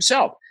saving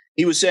himself.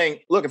 He was saying,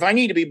 look, if I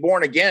need to be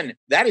born again,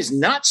 that is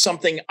not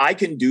something I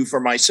can do for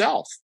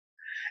myself.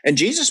 And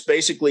Jesus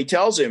basically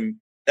tells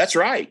him, that's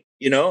right.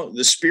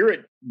 The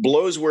Spirit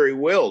blows where he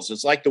wills.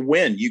 It's like the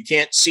wind. You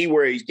can't see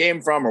where he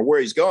came from or where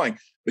he's going,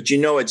 but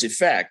its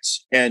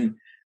effects. And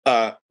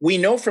we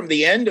know from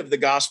the end of the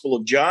Gospel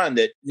of John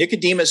that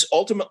Nicodemus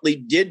ultimately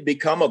did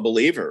become a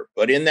believer.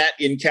 But in that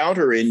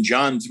encounter in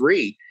John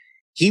 3,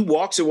 he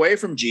walks away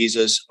from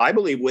Jesus, I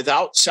believe,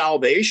 without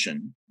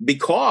salvation,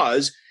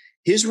 because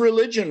his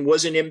religion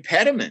was an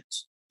impediment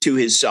to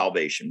his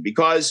salvation,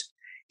 because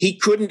he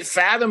couldn't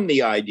fathom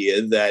the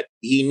idea that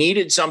he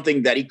needed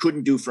something that he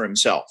couldn't do for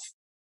himself.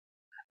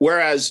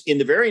 Whereas in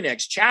the very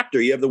next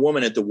chapter, you have the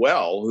woman at the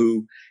well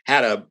who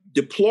had a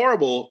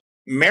deplorable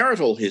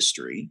marital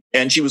history,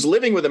 and she was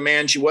living with a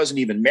man she wasn't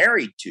even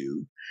married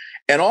to.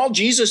 And all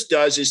Jesus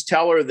does is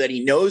tell her that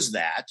he knows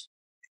that,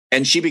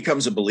 and she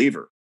becomes a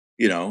believer,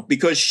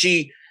 because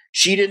she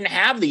didn't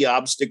have the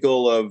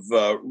obstacle of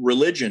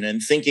religion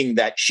and thinking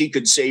that she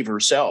could save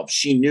herself.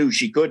 She knew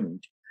she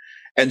couldn't.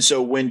 And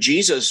so when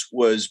Jesus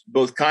was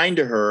both kind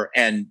to her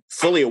and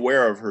fully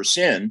aware of her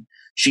sin,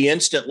 she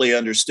instantly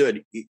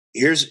understood,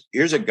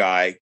 here's a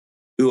guy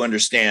who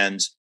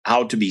understands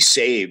how to be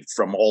saved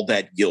from all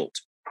that guilt.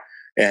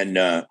 And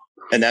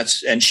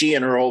she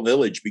and her whole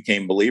village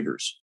became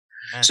believers.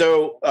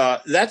 So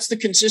that's the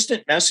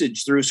consistent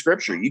message through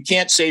Scripture. You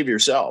can't save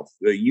yourself.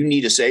 You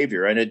need a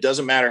Savior. And it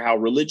doesn't matter how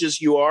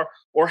religious you are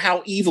or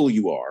how evil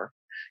you are.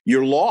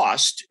 You're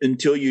lost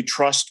until you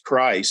trust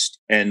Christ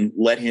and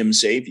let him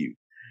save you.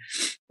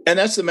 And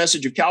that's the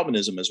message of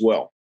Calvinism as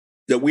well,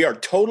 that we are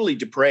totally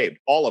depraved,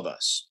 all of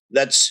us.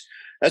 That's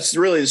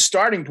really the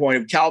starting point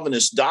of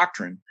Calvinist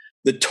doctrine,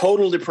 the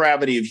total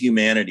depravity of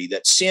humanity,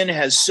 that sin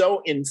has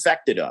so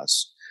infected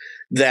us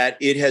that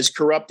it has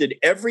corrupted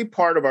every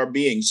part of our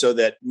being, so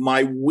that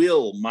my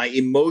will, my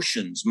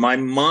emotions, my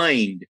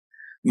mind,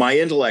 my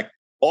intellect,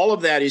 all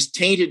of that is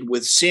tainted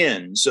with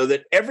sin, so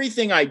that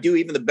everything I do,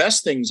 even the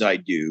best things I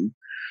do,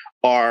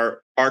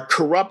 are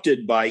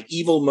corrupted by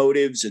evil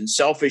motives and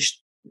selfish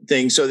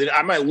things, so that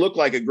I might look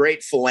like a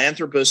great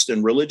philanthropist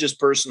and religious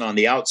person on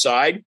the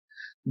outside,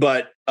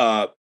 but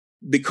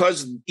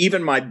because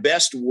even my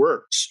best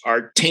works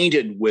are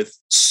tainted with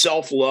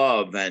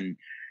self-love and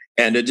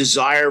a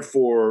desire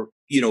for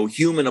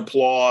human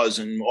applause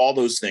and all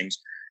those things,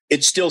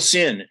 it's still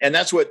sin. And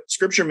that's what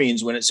Scripture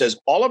means when it says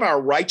all of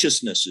our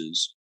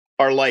righteousnesses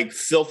are like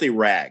filthy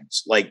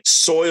rags, like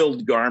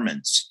soiled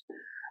garments.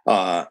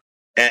 And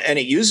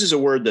it uses a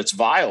word that's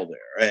vile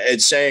there.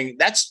 It's saying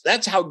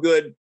that's how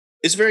good.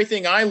 It's the very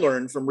thing I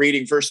learned from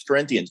reading 1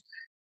 Corinthians.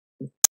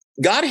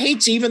 God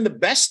hates even the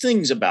best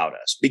things about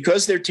us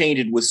because they're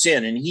tainted with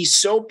sin. And he's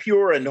so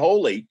pure and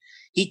holy,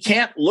 he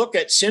can't look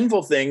at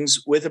sinful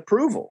things with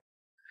approval.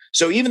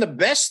 So even the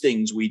best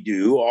things we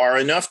do are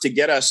enough to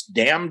get us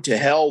damned to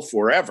hell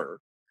forever.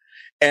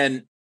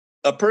 And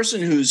a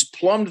person who's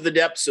plumbed the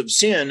depths of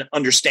sin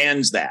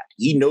understands that.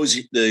 He knows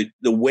the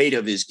weight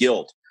of his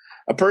guilt.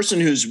 A person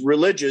who's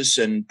religious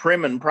and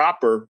prim and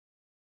proper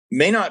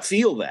may not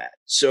feel that.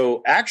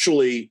 So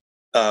actually,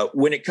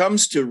 when it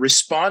comes to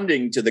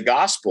responding to the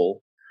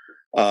gospel,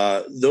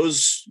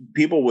 those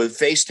people with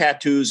face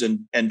tattoos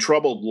and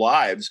troubled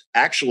lives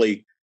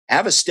actually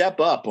have a step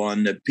up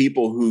on the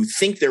people who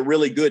think they're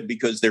really good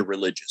because they're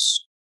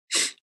religious.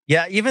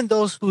 Yeah, even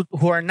those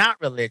who are not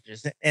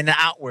religious in the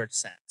outward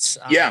sense.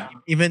 Yeah.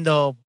 Even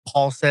though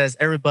Paul says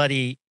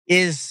everybody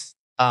is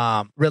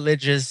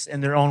religious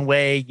in their own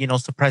way,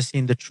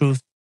 suppressing the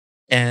truth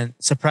and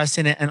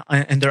suppressing it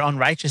in their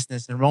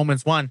unrighteousness in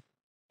Romans 1.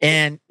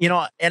 And,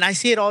 and I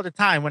see it all the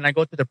time when I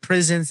go to the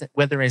prisons,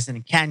 whether it's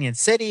in Canyon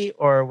City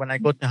or when I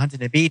go to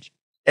Huntington Beach.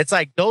 It's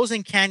like those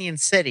in Canyon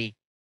City,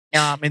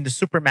 in the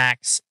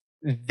Supermax,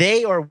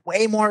 they are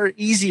way more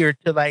easier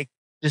to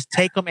just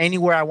take them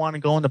anywhere I want to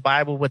go in the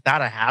Bible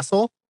without a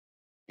hassle.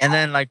 And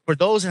then for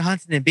those in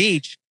Huntington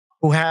Beach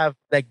who have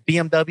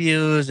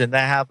BMWs and they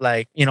have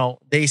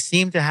they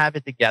seem to have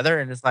it together.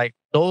 And it's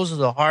those are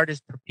the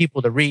hardest for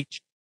people to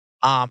reach.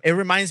 It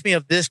reminds me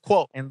of this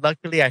quote, and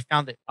luckily I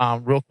found it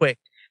real quick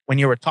when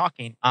you were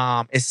talking.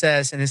 It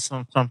says, and it's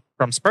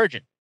from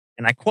Spurgeon,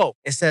 and I quote,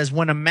 it says,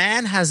 "When a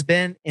man has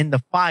been in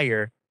the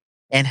fire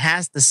and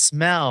has the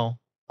smell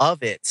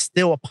of it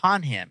still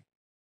upon him,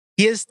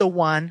 he is the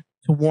one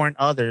to warn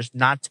others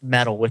not to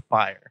meddle with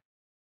fire."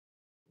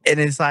 And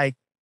it's and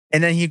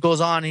then he goes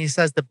on and he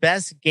says, "The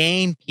best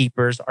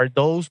gamekeepers are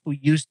those who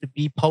used to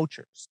be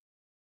poachers,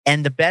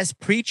 and the best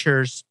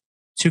preachers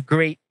to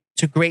great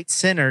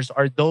sinners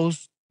are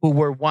those who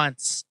were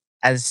once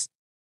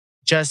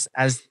just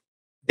as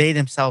they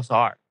themselves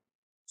are."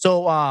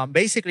 So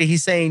basically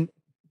he's saying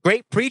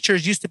great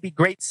preachers used to be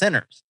great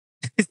sinners.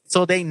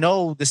 So they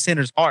know the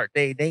sinner's heart.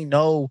 They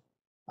know,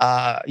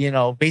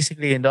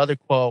 basically in the other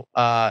quote,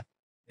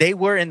 they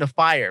were in the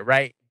fire,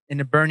 right? In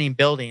the burning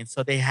building.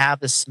 So they have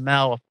the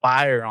smell of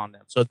fire on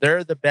them. So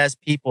they're the best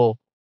people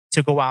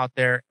to go out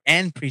there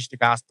and preach the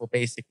gospel,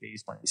 basically,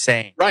 is what he's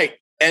saying. Right.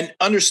 And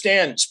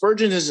understand,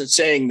 Spurgeon isn't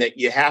saying that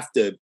you have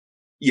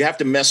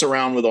to mess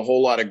around with a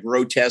whole lot of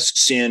grotesque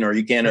sin or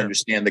you can't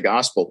understand the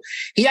gospel.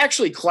 He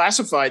actually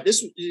classified,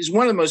 this is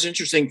one of the most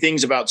interesting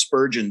things about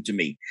Spurgeon to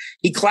me.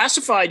 He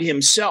classified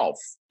himself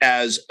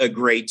as a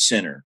great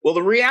sinner. Well,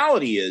 the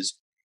reality is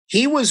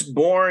he was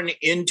born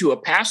into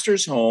a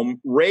pastor's home,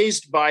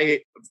 raised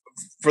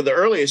for the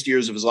earliest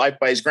years of his life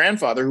by his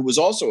grandfather, who was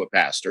also a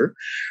pastor,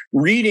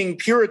 reading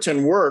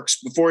Puritan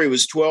works before he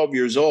was 12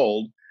 years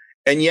old.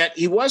 And yet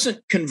he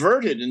wasn't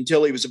converted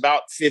until he was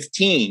about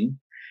 15.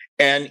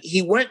 And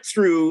he went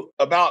through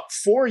about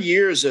 4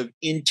 years of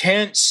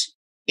intense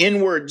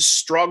inward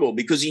struggle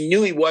because he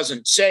knew he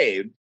wasn't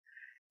saved.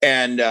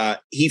 And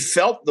he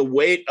felt the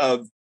weight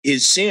of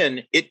his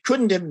sin, it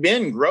couldn't have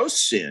been gross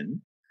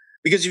sin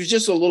because he was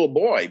just a little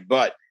boy,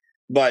 but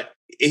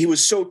he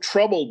was so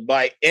troubled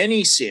by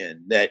any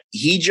sin that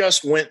he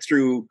just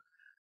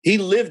he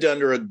lived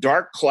under a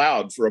dark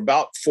cloud for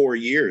about 4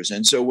 years.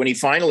 And so when he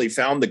finally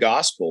found the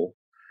gospel,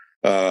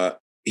 that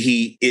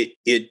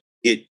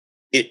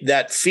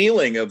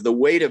feeling of the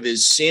weight of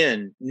his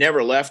sin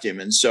never left him.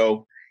 And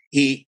so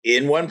he,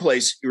 in one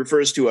place, he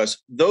refers to us,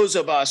 those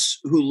of us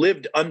who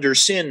lived under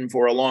sin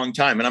for a long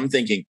time. And I'm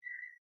thinking,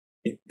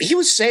 he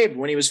was saved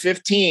when he was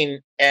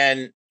 15.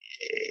 And,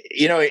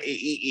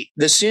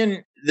 the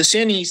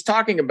sin he's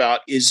talking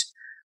about is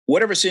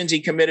whatever sins he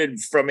committed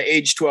from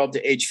age 12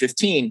 to age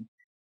 15.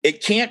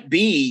 It can't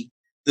be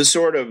the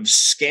sort of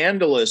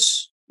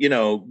scandalous,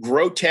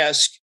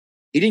 grotesque.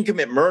 He didn't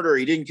commit murder.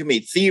 He didn't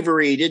commit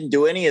thievery. He didn't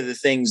do any of the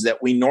things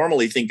that we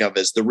normally think of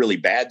as the really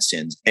bad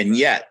sins. And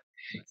yet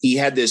he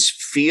had this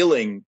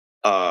feeling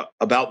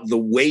about the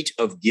weight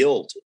of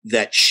guilt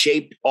that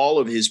shaped all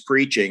of his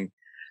preaching,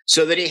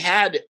 so that he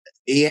had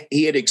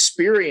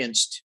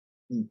experienced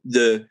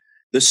the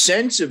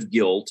sense of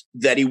guilt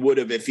that he would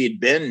have if he had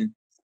been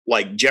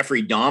like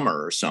Jeffrey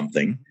Dahmer or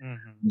something.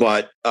 Mm-hmm.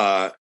 But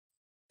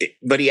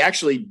he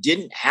actually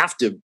didn't have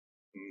to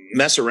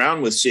mess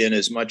around with sin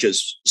as much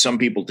as some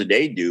people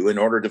today do in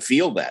order to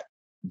feel that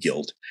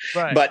guilt.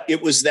 Right. But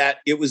it was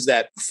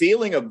that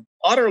feeling of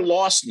utter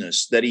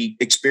lostness that he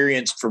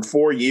experienced for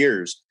 4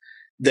 years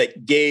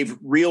that gave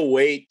real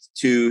weight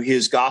to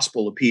his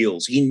gospel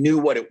appeals. He knew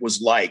what it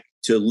was like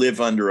to live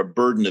under a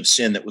burden of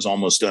sin that was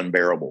almost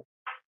unbearable.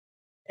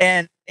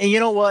 And you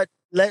know what?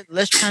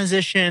 Let's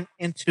transition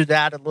into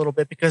that a little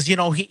bit, because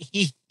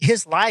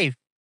his life,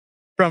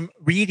 from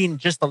reading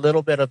just a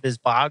little bit of his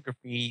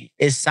biography,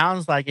 it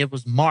sounds like it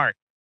was marked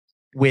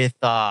with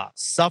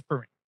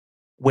suffering,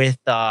 with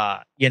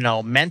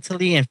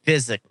mentally and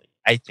physically,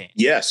 I think.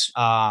 Yes.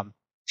 From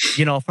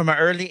an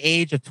early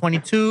age of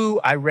 22,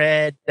 I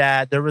read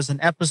that there was an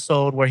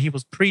episode where he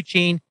was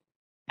preaching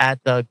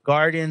at the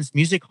Gardens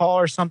Music Hall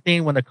or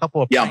something when a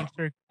couple of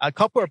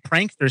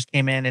pranksters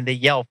came in and they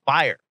yelled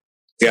fire.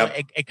 So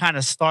it kind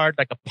of started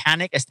like a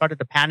panic. It started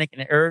to panic,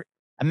 and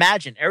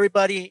imagine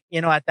everybody,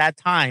 at that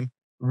time,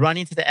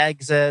 running to the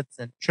exits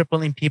and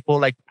tripling people.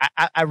 Like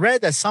I read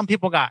that some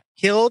people got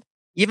killed,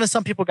 even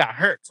some people got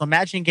hurt. So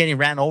imagine getting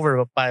ran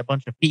over by a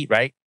bunch of feet,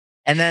 right?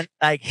 And then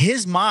like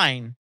his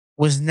mind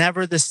was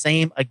never the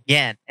same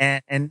again.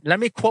 And let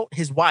me quote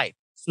his wife,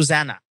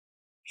 Susanna.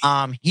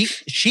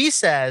 She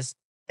says,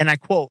 and I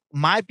quote,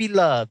 my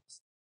beloved's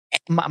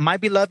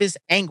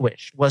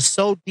anguish was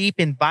so deep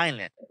and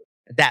violent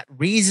that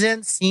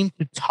reason seemed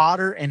to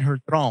totter in her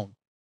throne.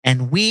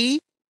 And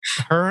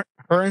her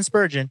and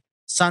Spurgeon,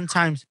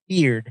 sometimes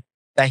feared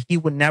that he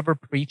would never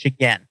preach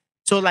again.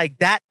 So like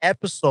that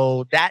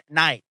episode, that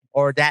night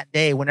or that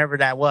day, whenever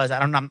that was, I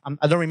don't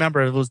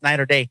remember if it was night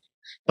or day,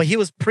 but he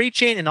was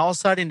preaching, and all of a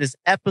sudden this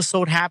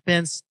episode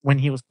happens when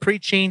he was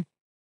preaching,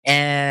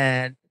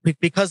 and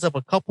because of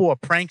a couple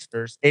of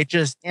pranksters, it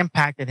just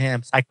impacted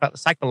him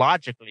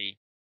psychologically.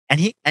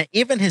 And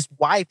even his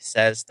wife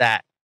says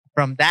that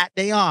from that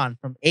day on,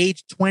 from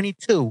age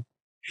 22,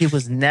 he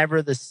was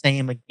never the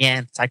same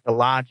again,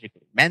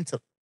 psychologically,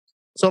 mentally.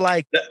 So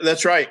like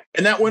that's right.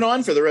 And that went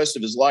on for the rest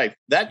of his life.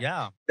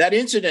 That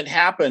incident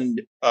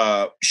happened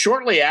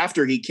shortly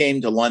after he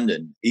came to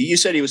London. You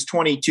said he was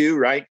 22,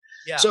 right?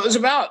 Yeah. So it was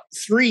about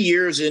 3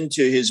 years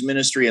into his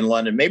ministry in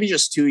London, maybe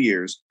just 2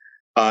 years.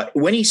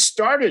 When he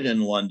started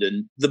in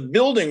London, the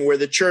building where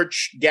the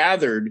church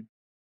gathered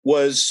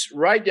was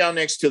right down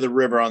next to the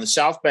river on the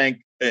South Bank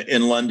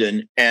in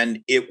London. And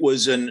it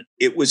was in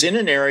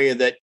an area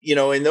that,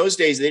 in those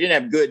days, they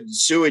didn't have good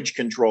sewage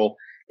control.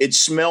 It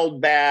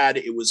smelled bad.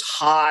 It was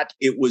hot.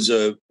 It was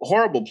a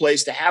horrible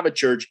place to have a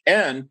church.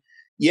 And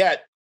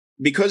yet,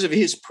 because of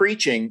his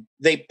preaching,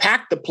 they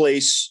packed the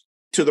place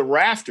to the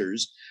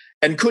rafters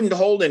and couldn't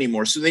hold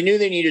anymore. So they knew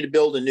they needed to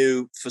build a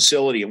new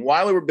facility. And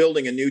while they were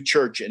building a new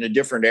church in a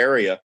different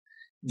area,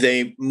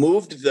 they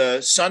moved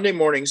the Sunday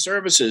morning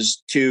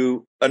services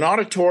to an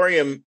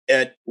auditorium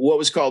at what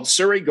was called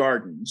Surrey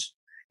Gardens.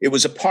 It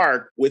was a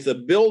park with a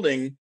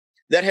building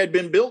that had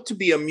been built to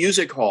be a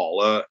music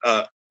hall.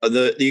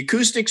 The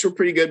acoustics were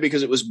pretty good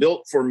because it was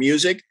built for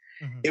music.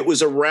 Mm-hmm. It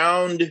was a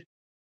round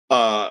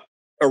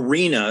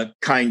arena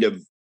kind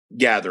of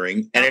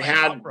gathering, and it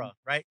had opera,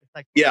 right? It's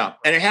like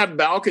and it had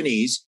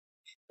balconies,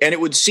 and it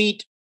would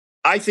seat,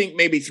 I think,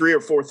 maybe 3,000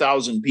 or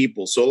 4,000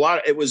 people. So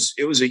it was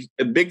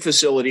a big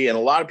facility, and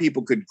a lot of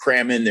people could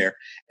cram in there.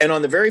 And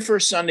on the very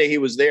first Sunday he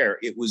was there,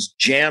 it was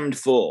jammed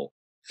full.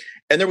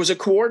 And there was a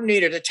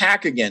coordinated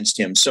attack against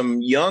him.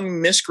 Some young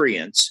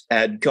miscreants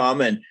had come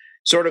and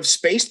sort of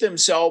spaced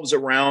themselves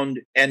around,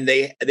 and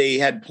they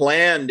had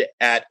planned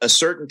at a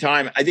certain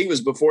time, I think it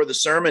was before the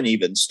sermon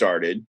even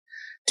started,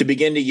 to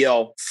begin to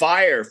yell,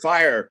 "Fire,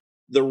 fire.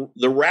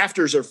 The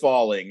rafters are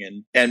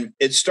falling," and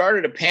it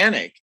started a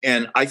panic.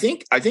 And I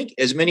think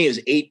as many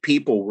as 8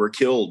 people were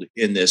killed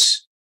in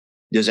this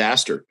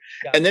disaster.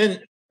 Yeah. And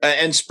then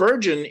and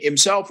Spurgeon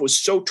himself was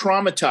so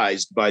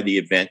traumatized by the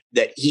event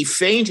that he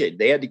fainted.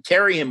 They had to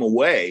carry him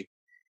away,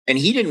 and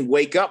he didn't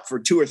wake up for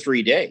 2 or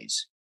 3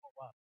 days.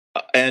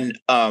 And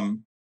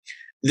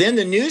then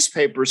the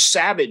newspapers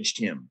savaged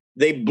him.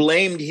 They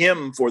blamed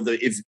him for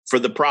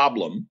the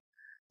problem.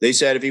 They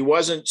said if he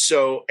wasn't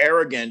so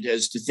arrogant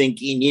as to think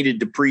he needed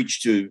to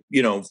preach to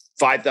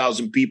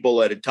 5,000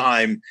 people at a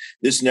time,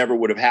 this never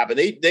would have happened.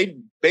 They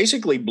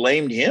basically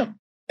blamed him.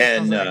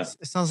 And it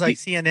sounds like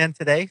CNN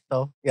today.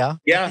 So yeah,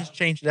 things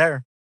changed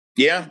there.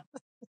 Yeah.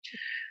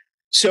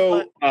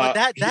 So but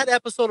that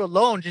episode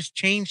alone just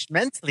changed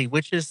mentally,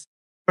 which is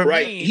for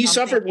right. me. He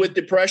suffered with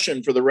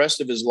depression for the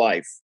rest of his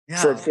life.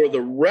 Yeah. For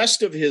the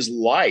rest of his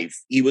life,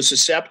 he was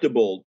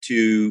susceptible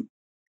to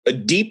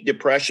deep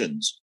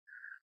depressions.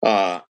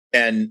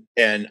 And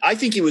I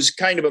think he was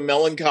kind of a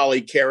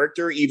melancholy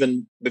character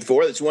even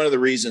before. That's one of the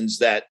reasons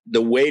that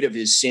the weight of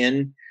his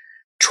sin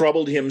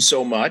troubled him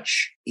so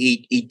much.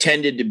 He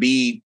tended to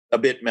be a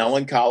bit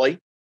melancholy,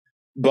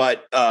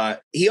 but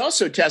he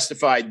also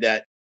testified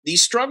that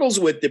these struggles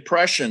with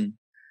depression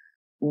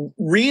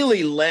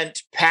really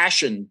lent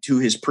passion to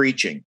his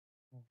preaching.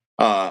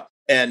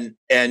 And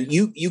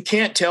you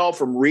can't tell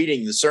from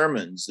reading the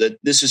sermons that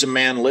this is a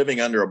man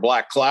living under a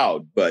black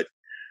cloud, but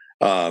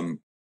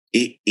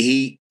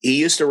he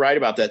used to write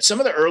about that. Some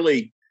of the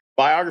early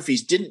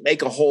biographies didn't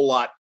make a whole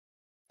lot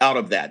out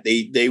of that.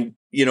 They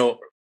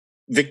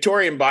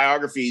Victorian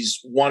biographies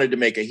wanted to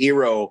make a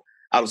hero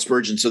out of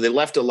Spurgeon, so they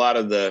left a lot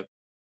of the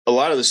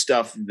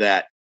stuff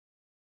that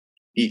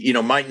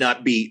might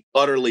not be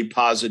utterly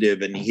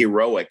positive and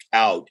heroic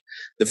out.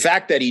 The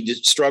fact that he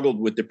just struggled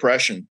with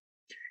depression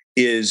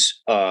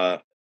is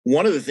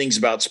one of the things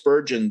about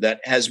Spurgeon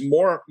that has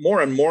more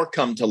and more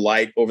come to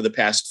light over the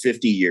past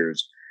 50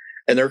 years.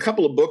 And there are a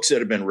couple of books that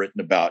have been written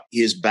about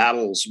his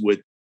battles with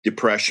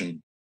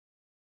depression.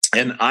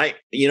 And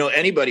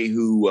anybody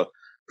who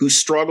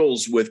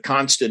struggles with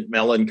constant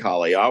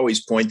melancholy, I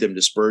always point them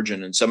to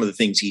Spurgeon and some of the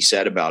things he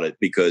said about it,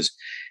 because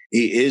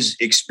his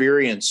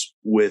experience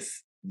with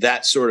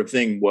that sort of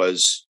thing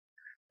was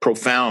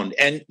profound.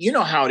 And you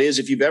know how it is,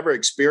 if you've ever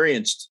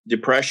experienced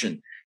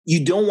depression,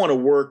 you don't want to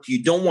work,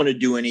 you don't want to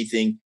do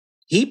anything.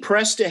 He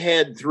pressed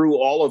ahead through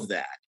all of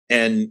that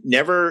and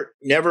never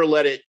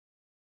let it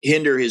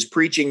hinder his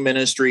preaching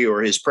ministry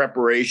or his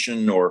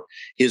preparation or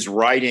his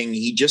writing.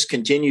 He just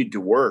continued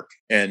to work,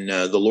 and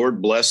the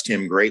Lord blessed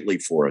him greatly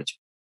for it.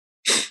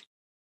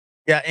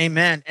 Yeah,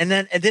 amen. And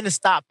then it didn't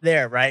stop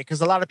there, right? Because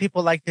a lot of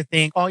people like to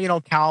think,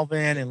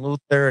 Calvin and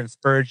Luther and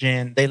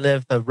Spurgeon, they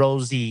lived a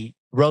rosy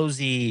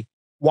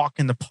walk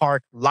in the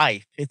park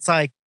life. It's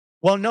like,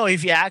 well, no,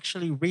 if you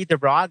actually read their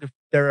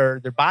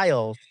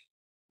bios,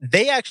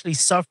 they actually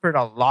suffered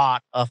a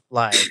lot of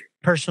like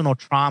personal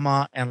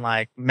trauma and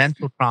like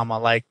mental trauma.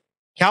 Like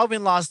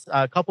Calvin lost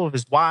a couple of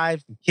his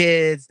wives and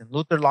kids, and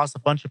Luther lost a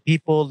bunch of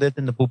people, lived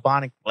in the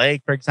bubonic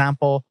plague, for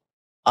example,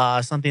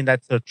 something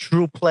that's a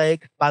true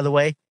plague, by the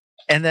way.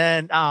 And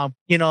then,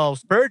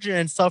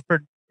 Spurgeon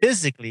suffered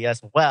physically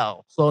as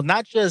well. So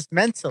not just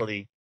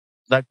mentally,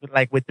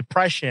 like with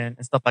depression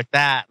and stuff like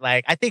that.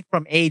 Like I think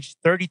from age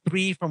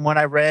 33, from what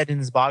I read in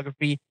his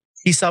biography,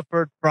 he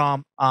suffered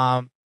from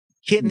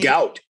kidney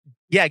gout.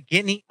 Yeah,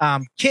 kidney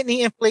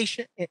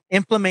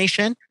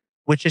inflammation,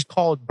 which is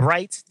called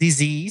Bright's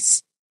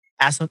disease,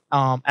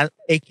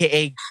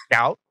 aka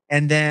gout.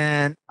 And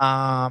then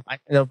a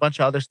bunch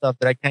of other stuff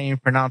that I can't even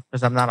pronounce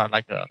because I'm not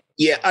a.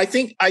 Yeah, I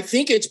think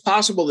it's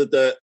possible that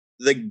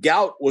the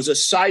gout was a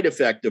side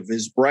effect of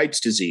his Bright's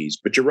disease.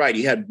 But you're right;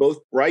 he had both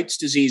Bright's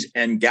disease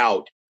and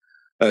gout.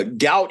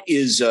 Gout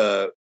is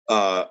a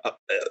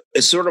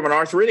sort of an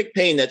arthritic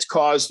pain that's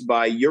caused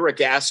by uric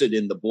acid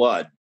in the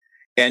blood,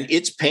 and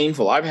it's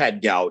painful. I've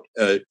had gout.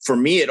 For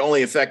me, it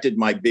only affected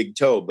my big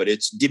toe, but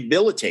it's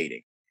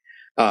debilitating.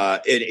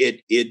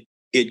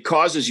 It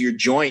causes your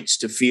joints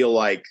to feel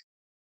like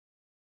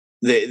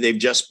they've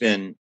just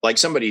been like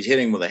somebody's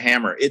hitting with a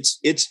hammer. It's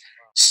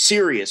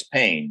serious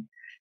pain,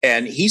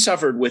 and he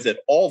suffered with it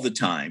all the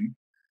time.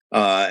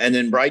 And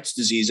then Bright's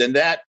disease, and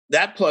that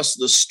plus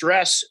the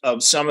stress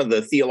of some of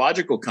the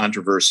theological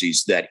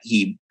controversies that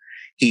he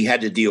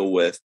had to deal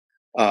with,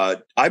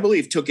 I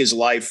believe took his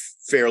life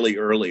fairly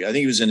early. I think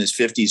he was in his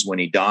 50s when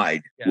he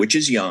died, which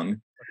is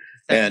young,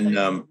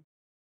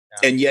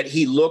 and yet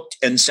he looked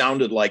and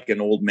sounded like an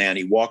old man.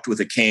 He walked with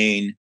a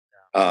cane.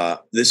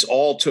 This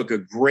all took a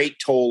great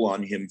toll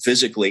on him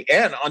physically.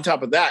 And on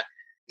top of that,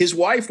 his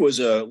wife was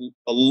a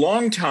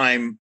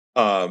longtime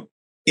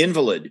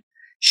invalid.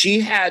 She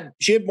had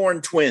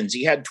born twins.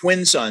 He had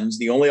twin sons,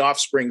 the only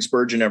offspring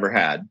Spurgeon ever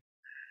had.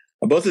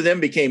 Both of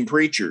them became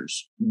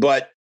preachers.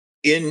 But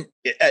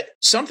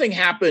something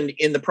happened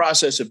in the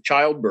process of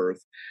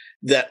childbirth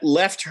that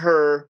left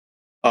her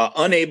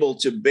unable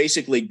to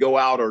basically go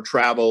out or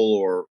travel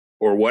or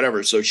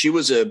whatever. So she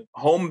was a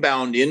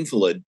homebound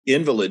invalid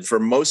for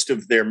most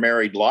of their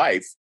married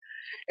life.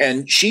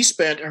 And she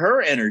spent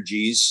her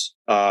energies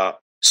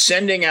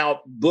sending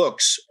out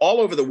books all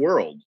over the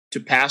world to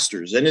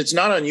pastors. And it's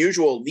not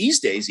unusual these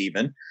days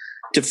even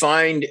to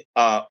find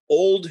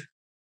old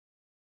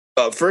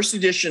first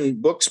edition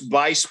books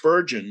by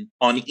Spurgeon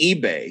on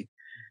eBay.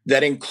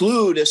 that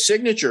include a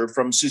signature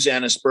from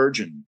Susanna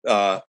Spurgeon,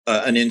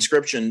 an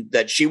inscription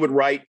that she would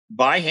write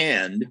by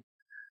hand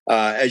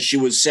as she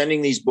was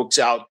sending these books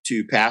out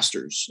to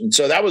pastors. And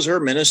so that was her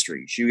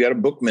ministry. She had a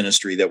book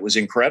ministry that was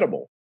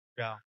incredible.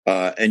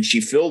 Yeah. And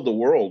she filled the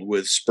world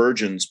with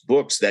Spurgeon's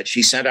books that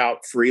she sent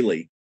out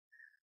freely.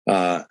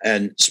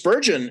 And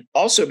Spurgeon,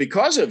 also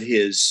because of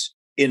his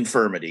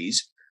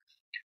infirmities,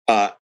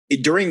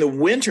 during the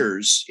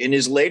winters in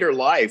his later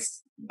life,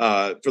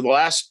 for the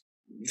last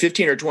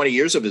 15 or 20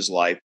 years of his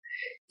life,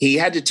 he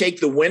had to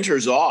take the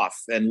winters off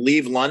and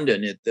leave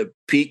London at the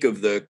peak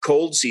of the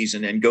cold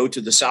season and go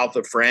to the south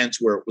of France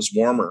where it was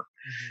warmer.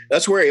 Mm-hmm.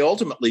 That's where he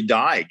ultimately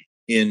died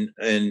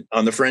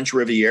on the French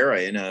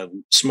Riviera in a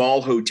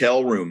small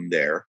hotel room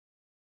there.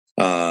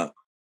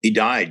 He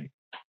died.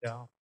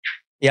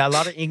 Yeah, a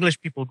lot of English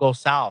people go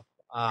south,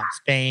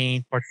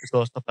 Spain,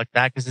 Portugal, stuff like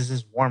that, because this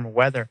is warmer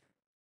weather.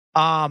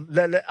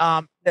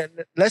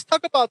 Let's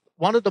talk about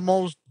one of the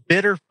most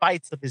bitter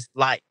fights of his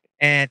life,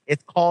 and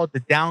it's called the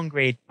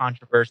downgrade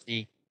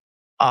controversy.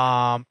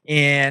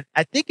 And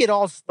I think it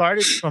all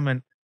started from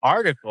an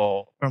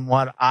article, from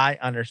what I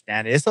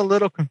understand. It's a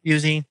little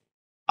confusing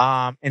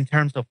in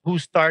terms of who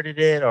started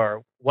it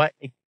or what,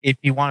 if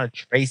you want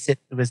to trace it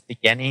to its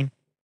beginning.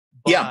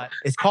 But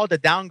it's called the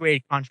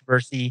downgrade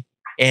controversy,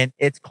 and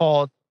it's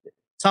called,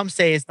 some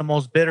say it's the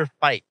most bitter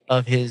fight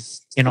of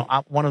his,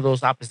 one of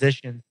those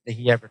oppositions that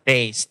he ever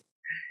faced.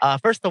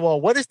 First of all,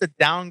 what is the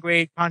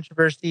downgrade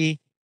controversy?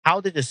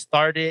 How did it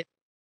start it?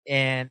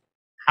 And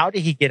how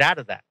did he get out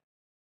of that?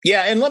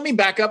 Yeah, and let me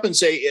back up and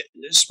say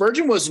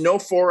Spurgeon was no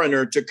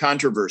foreigner to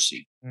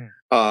controversy.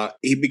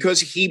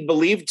 Because he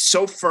believed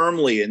so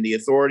firmly in the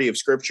authority of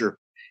Scripture,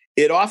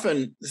 it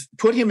often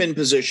put him in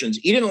positions.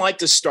 He didn't like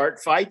to start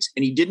fights,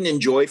 and he didn't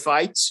enjoy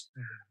fights,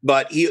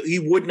 but he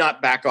would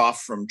not back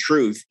off from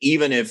truth,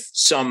 even if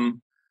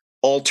some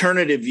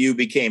alternative view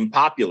became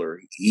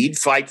popular. He'd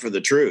fight for the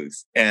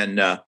truth.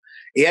 And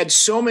he had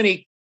so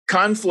many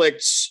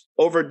conflicts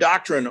over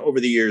doctrine over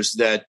the years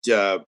that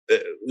it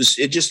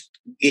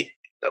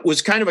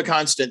was kind of a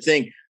constant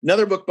thing.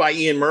 Another book by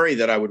Ian Murray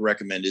that I would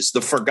recommend is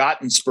The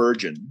Forgotten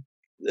Spurgeon.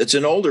 It's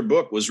an older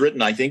book, was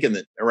written, I think,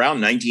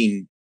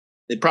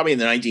 probably in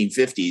the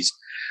 1950s,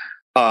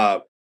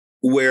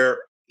 where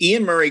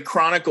Ian Murray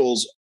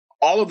chronicles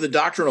all of the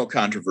doctrinal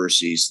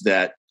controversies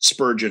that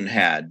Spurgeon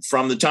had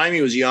from the time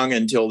he was young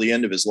until the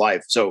end of his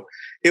life. So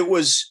he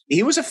was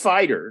a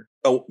fighter,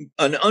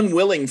 an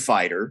unwilling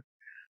fighter,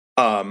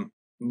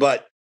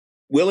 but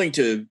willing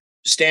to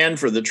stand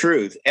for the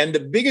truth. And the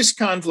biggest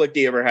conflict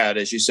he ever had,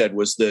 as you said,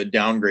 was the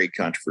downgrade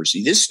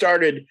controversy. This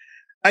started,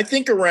 I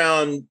think,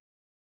 around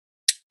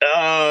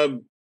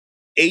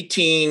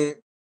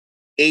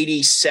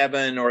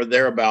 1887 or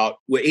thereabout.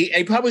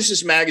 He published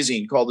this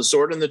magazine called The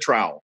Sword and the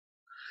Trowel.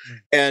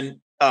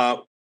 And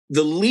the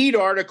lead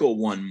article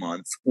one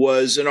month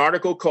was an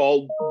article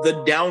called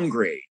The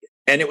Downgrade.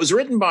 And it was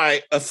written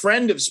by a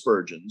friend of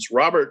Spurgeon's.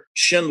 Robert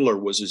Schindler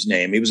was his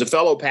name. He was a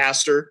fellow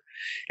pastor.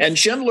 And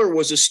Schindler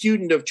was a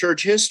student of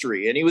church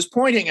history. And he was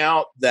pointing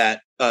out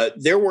that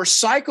there were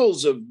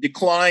cycles of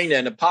decline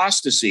and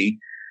apostasy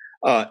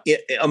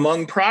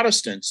among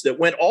Protestants that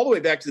went all the way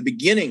back to the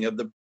beginning of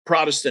the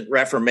Protestant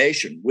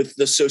Reformation with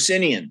the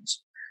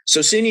Socinians.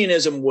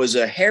 Socinianism was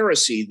a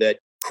heresy that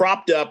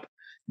cropped up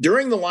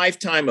during the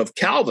lifetime of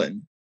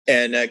Calvin.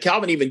 And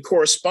Calvin even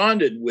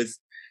corresponded with,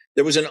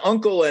 there was an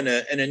uncle and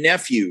a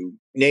nephew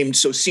named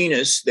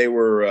Socinus. They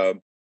were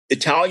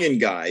Italian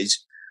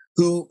guys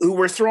who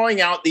were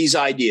throwing out these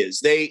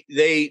ideas.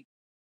 They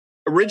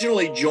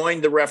originally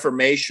joined the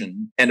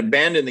Reformation and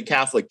abandoned the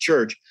Catholic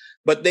Church,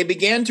 but they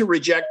began to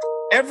reject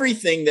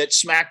everything that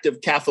smacked of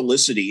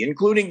Catholicity,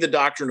 including the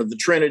doctrine of the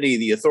Trinity,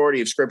 the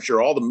authority of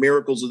Scripture, all the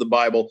miracles of the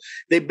Bible.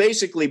 They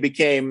basically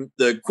became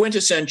the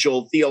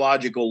quintessential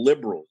theological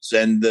liberals,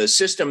 and the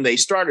system they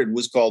started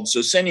was called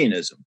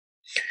Socinianism.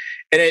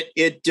 And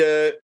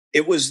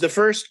it was the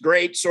first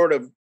great sort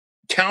of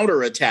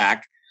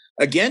counterattack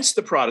against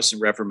the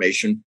Protestant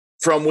Reformation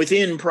from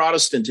within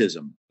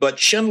Protestantism. But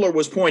Schindler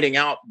was pointing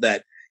out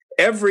that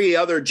every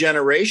other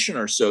generation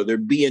or so,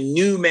 there'd be a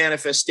new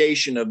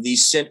manifestation of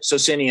these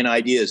Socinian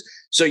ideas.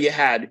 So you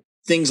had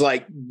things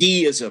like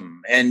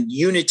deism and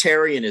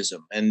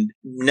Unitarianism, and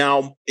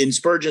now in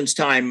Spurgeon's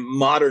time,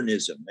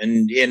 modernism,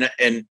 and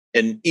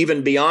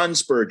even beyond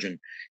Spurgeon,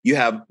 you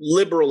have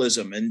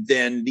liberalism, and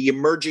then the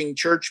emerging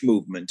church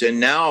movement, and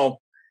now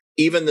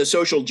even the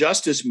social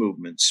justice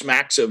movement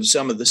smacks of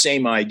some of the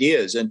same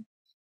ideas. And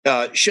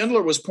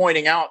Schindler was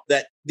pointing out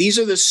that these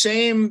are the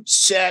same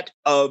set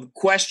of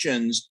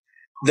questions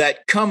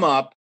that come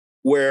up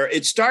where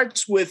it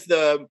starts with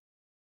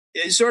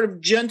sort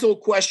of gentle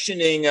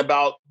questioning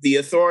about the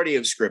authority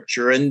of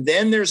Scripture. And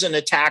then there's an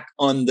attack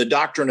on the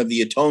doctrine of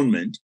the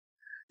atonement,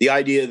 the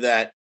idea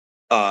that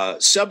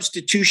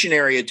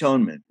substitutionary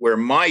atonement, where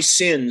my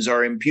sins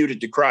are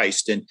imputed to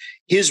Christ and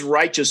his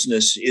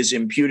righteousness is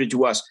imputed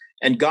to us,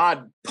 and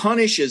God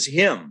punishes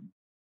him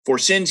for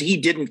sins he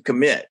didn't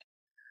commit.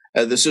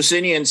 The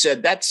Socinian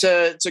said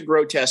it's a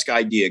grotesque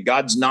idea.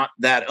 God's not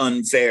that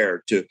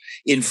unfair to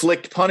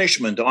inflict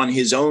punishment on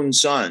his own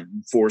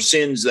son for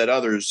sins that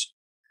others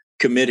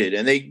committed.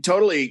 And they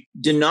totally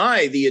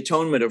deny the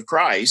atonement of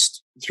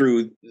Christ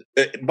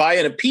by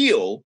an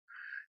appeal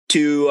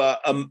to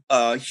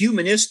a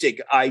humanistic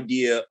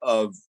idea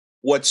of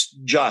what's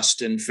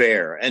just and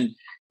fair. And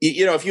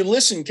if you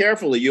listen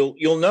carefully,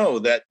 you'll know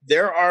that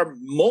there are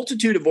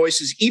multitude of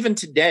voices even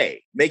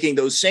today making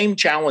those same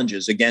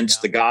challenges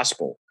against the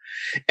gospel.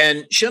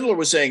 And Schindler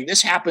was saying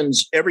this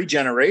happens every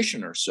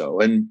generation or so.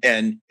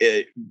 And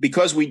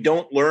because we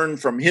don't learn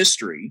from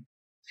history,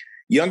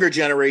 younger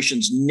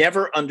generations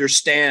never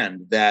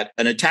understand that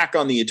an attack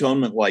on the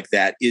atonement like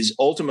that is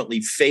ultimately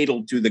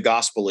fatal to the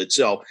gospel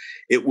itself.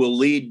 It will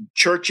lead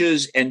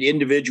churches and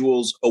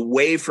individuals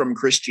away from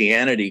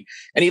Christianity.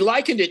 And he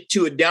likened it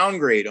to a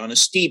downgrade on a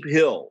steep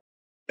hill,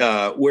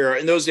 where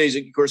in those days,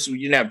 of course, we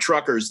didn't have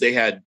truckers. They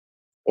had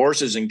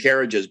horses and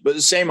carriages, but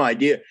the same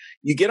idea.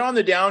 You get on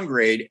the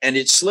downgrade and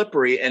it's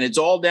slippery and it's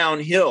all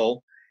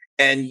downhill,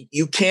 and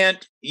you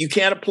can't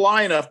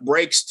apply enough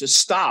brakes to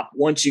stop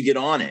once you get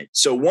on it.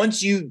 So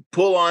once you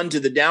pull onto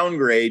the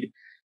downgrade,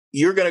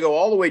 you're going to go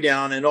all the way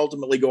down and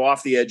ultimately go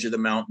off the edge of the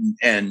mountain,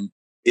 and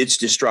it's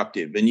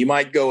destructive. And you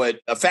might go at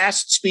a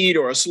fast speed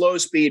or a slow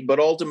speed, but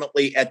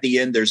ultimately at the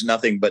end, there's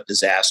nothing but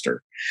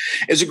disaster.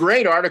 It's a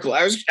great article.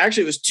 It was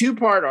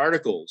 2-part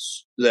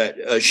articles that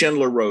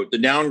Schindler wrote, the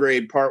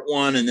downgrade part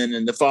 1, and then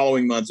in the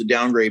following month, the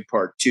downgrade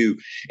part 2.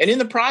 And in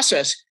the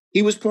process,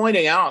 he was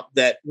pointing out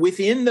that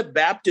within the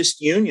Baptist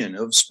Union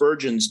of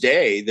Spurgeon's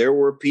day, there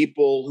were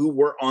people who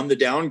were on the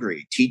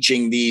downgrade,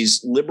 teaching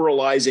these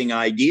liberalizing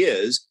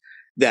ideas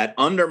that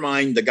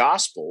undermined the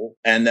gospel,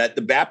 and that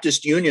the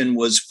Baptist Union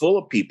was full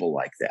of people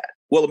like that.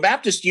 Well, the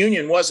Baptist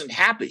Union wasn't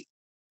happy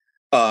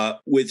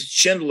with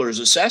Schindler's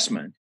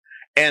assessment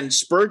and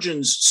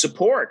Spurgeon's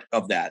support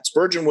of that.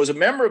 Spurgeon was a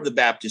member of the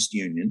Baptist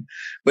Union,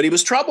 but he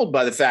was troubled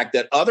by the fact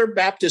that other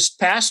Baptist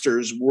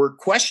pastors were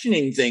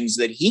questioning things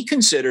that he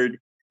considered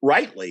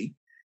rightly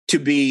to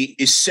be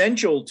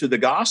essential to the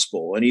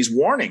gospel. And he's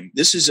warning,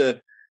 this is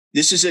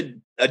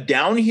a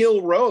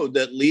downhill road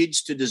that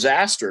leads to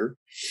disaster.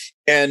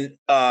 And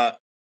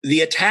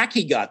the attack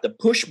he got, the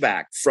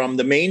pushback from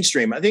the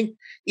mainstream, I think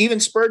even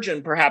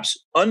Spurgeon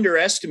perhaps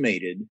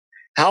underestimated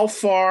how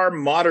far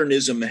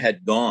modernism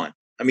had gone.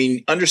 I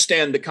mean,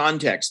 understand the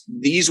context.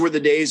 These were the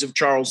days of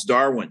Charles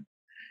Darwin,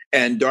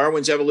 and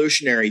Darwin's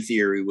evolutionary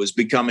theory was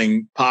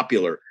becoming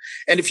popular.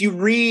 And if you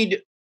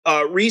read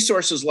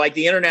resources like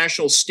the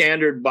International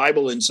Standard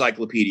Bible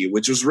Encyclopedia,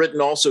 which was written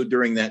also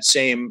during that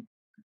same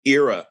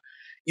era,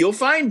 you'll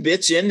find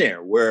bits in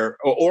there where,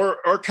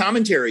 or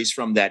commentaries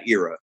from that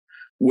era,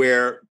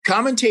 where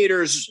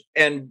commentators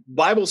and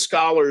Bible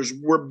scholars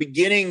were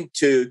beginning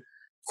to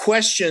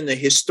question the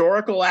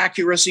historical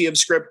accuracy of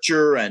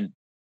Scripture and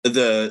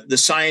the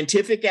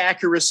scientific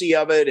accuracy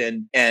of it.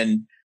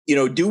 And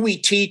do we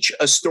teach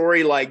a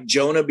story like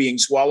Jonah being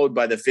swallowed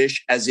by the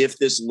fish as if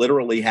this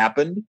literally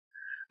happened?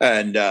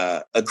 And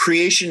a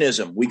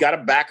creationism. We got to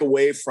back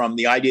away from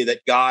the idea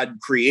that God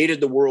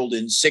created the world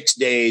in 6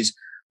 days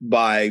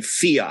by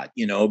fiat,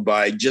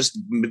 by just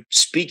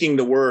speaking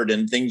the word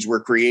and things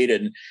were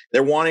created. And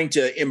they're wanting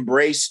to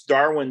embrace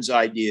Darwin's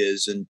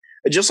ideas, and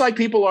just like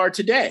people are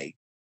today.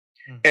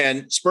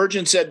 And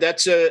Spurgeon said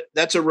that's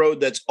a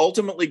road that's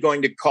ultimately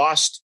going to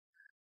cost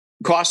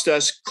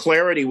us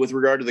clarity with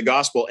regard to the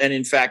gospel, and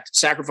in fact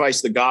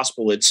sacrifice the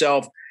gospel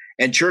itself.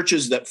 And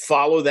churches that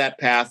follow that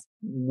path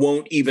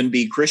won't even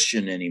be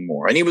Christian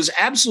anymore. And he was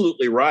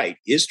absolutely right.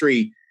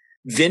 History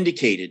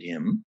vindicated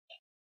him.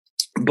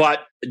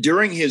 But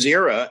during his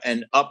era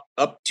and up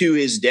to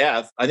his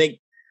death, I think,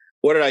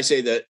 what did I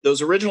say? That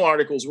those original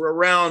articles were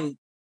around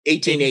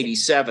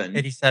 1887.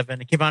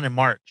 87. It came out in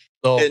March.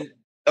 So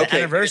the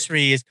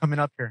anniversary is coming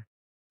up here.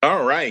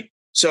 All right.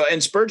 So,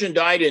 and Spurgeon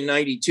died in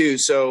 92.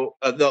 So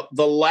the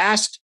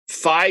last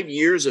 5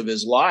 years of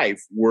his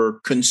life were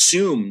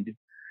consumed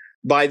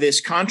by this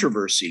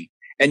controversy.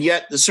 And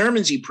yet the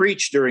sermons he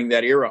preached during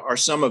that era are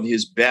some of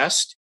his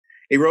best.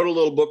 He wrote a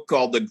little book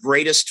called The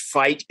Greatest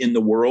Fight in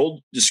the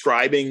World,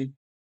 describing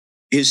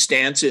his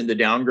stance in the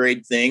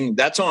downgrade thing.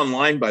 That's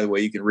online, by the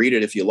way. You can read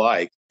it if you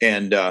like.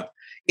 And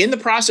in the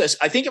process,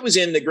 I think it was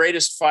in The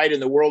Greatest Fight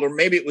in the World, or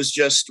maybe it was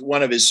just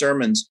one of his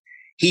sermons,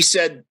 he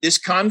said, this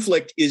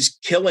conflict is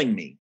killing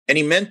me. And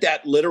he meant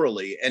that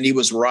literally, and he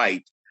was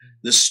right.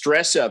 The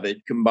stress of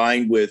it,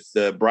 combined with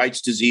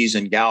Bright's disease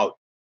and gout,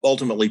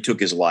 ultimately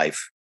took his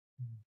life.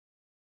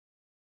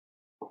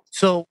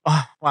 So,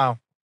 wow,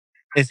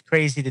 it's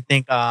crazy to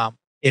think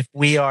if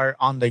we are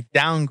on the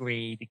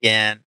downgrade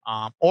again,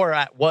 or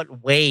at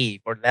what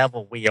wave or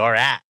level we are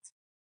at.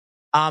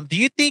 Do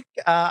you think,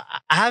 I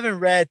haven't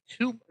read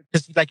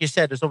because like you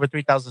said, there's over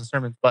 3,000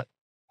 sermons, but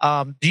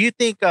do you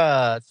think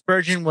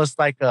Spurgeon was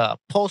like a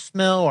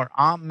post-mill or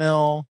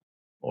on-mill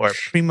or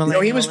premillennial?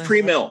 No, he was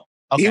pre-mill.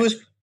 Okay.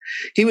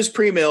 He was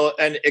pre-mill,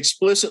 and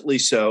explicitly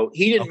so.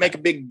 He didn't make a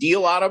big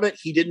deal out of it.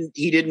 He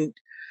didn't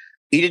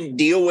He didn't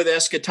deal with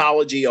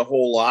eschatology a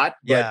whole lot,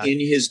 but in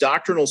his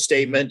doctrinal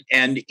statement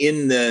and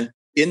in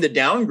the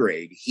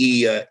downgrade,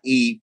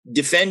 he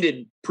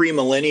defended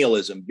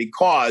premillennialism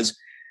because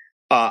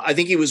I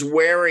think he was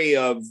wary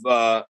of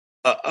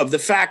the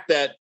fact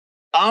that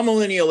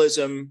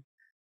amillennialism,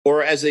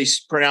 or as they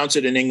pronounce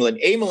it in England,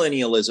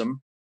 amillennialism,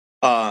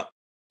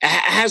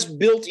 has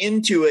built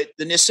into it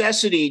the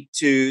necessity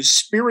to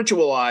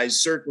spiritualize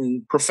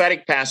certain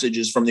prophetic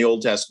passages from the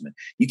Old Testament.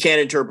 You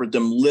can't interpret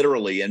them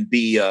literally and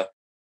be an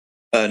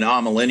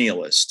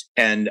amillennialist.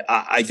 And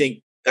I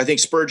think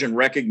Spurgeon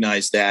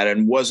recognized that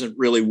and wasn't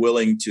really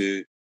willing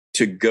to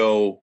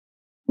go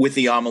with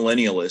the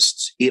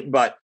amillennialists.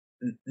 But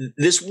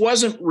this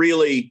wasn't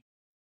really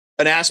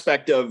an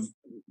aspect of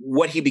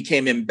what he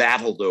became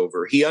embattled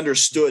over. He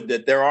understood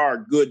that there are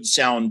good,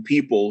 sound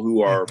people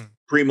who are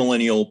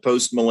premillennial,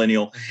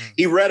 postmillennial.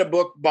 He read a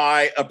book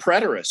by a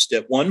preterist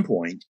at one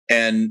point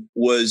and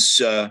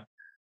was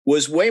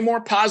way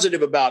more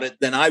positive about it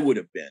than I would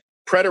have been.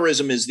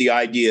 Preterism is the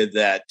idea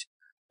that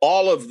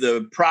all of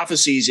the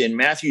prophecies in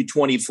Matthew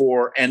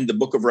 24 and the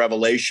book of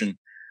Revelation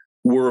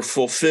were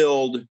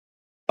fulfilled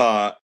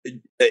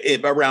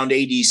around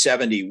AD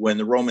 70 when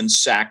the Romans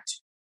sacked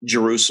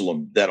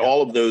Jerusalem, that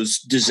all of those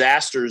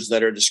disasters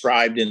that are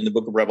described in the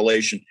book of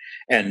Revelation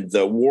and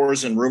the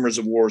wars and rumors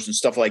of wars and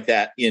stuff like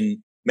that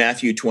in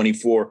Matthew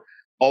 24,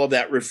 all of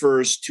that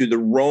refers to the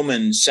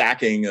Roman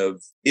sacking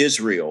of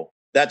Israel.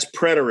 That's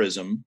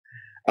preterism,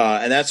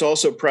 and that's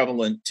also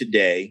prevalent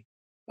today.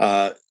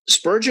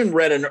 Spurgeon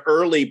read an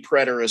early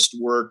preterist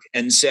work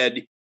and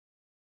said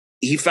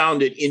he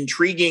found it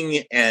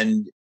intriguing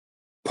and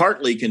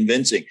partly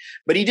convincing,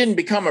 but he didn't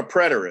become a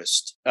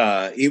preterist.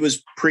 He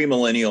was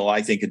premillennial,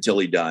 I think, until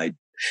he died.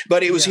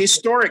 But it was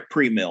historic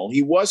premill.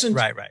 He wasn't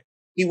right.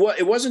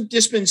 It wasn't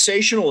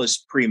dispensationalist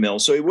premill,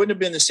 so he wouldn't have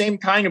been the same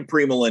kind of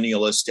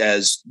premillennialist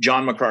as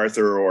John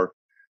MacArthur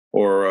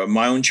or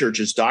my own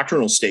church's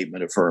doctrinal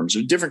statement affirms.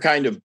 A different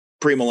kind of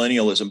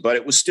premillennialism, but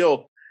it was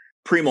still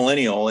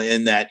premillennial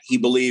in that he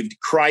believed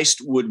Christ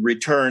would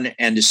return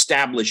and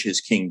establish his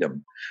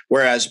kingdom,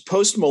 whereas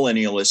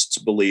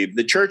postmillennialists believe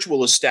the church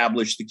will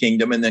establish the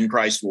kingdom and then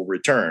Christ will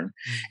return.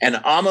 And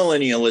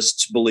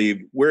amillennialists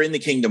believe we're in the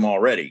kingdom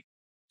already.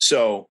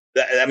 So,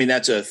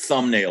 that's a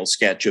thumbnail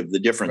sketch of the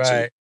differences.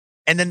 Right.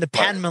 And then the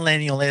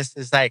panmillennialist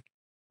is like,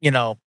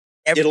 it'll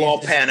all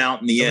pan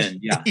out in the end.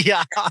 Yeah.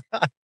 Yeah.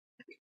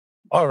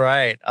 All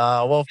right.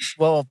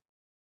 Well,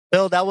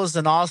 Bill, that was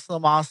an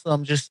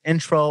awesome just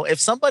intro. If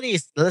somebody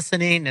is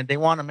listening and they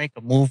want to make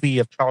a movie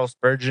of Charles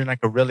Spurgeon, like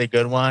a really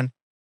good one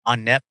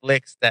on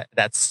Netflix,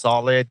 that's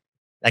solid,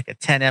 like a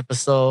 10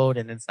 episode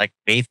and it's like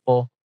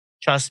faithful,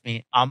 trust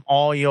me, I'm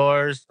all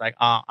yours. Like,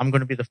 I'm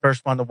going to be the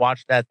first one to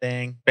watch that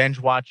thing, binge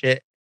watch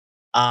it.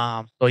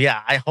 So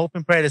yeah, I hope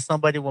and pray that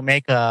somebody will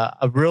make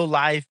a real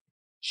life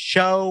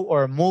show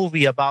or a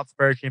movie about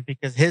Spurgeon,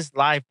 because his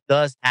life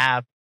does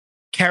have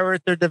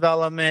character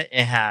development.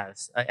 It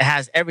has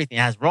everything.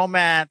 It has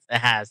romance. It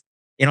has,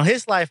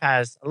 his life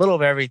has a little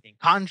of everything.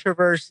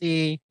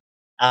 Controversy.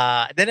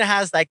 Then it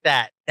has like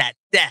that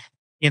death,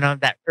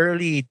 that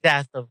early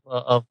death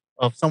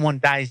of someone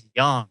dies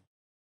young,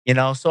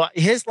 so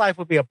his life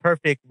would be a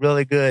perfect,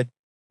 really good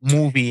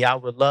movie. I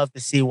would love to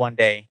see one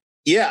day.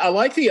 Yeah, I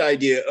like the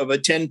idea of a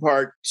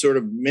 10-part sort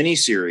of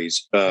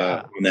miniseries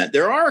on that.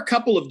 There are a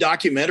couple of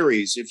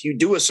documentaries. If you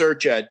do a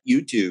search at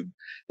YouTube,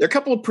 there are a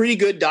couple of pretty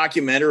good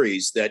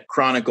documentaries that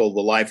chronicle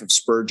the life of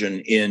Spurgeon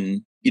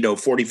in,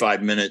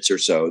 45 minutes or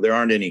so. There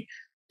aren't any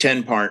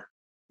 10-part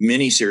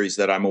miniseries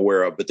that I'm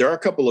aware of, but there are a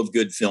couple of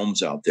good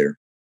films out there.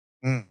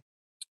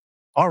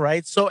 All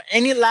right. So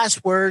any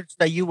last words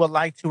that you would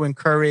like to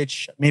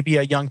encourage maybe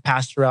a young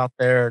pastor out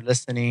there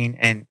listening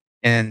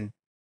and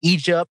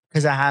Egypt,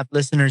 because I have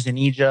listeners in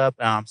Egypt,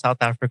 South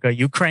Africa,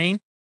 Ukraine.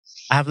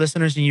 I have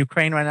listeners in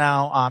Ukraine right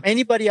now.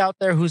 Anybody out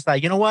there who's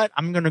like, you know what?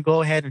 I'm going to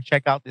go ahead and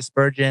check out this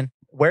Spurgeon.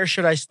 Where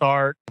should I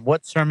start?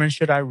 What sermon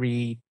should I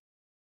read?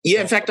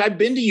 Yeah, in fact, I've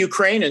been to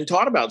Ukraine and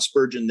taught about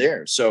Spurgeon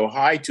there. So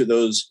hi to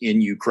those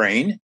in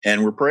Ukraine,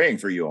 and we're praying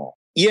for you all.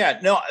 Yeah,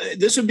 no,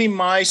 this would be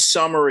my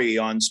summary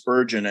on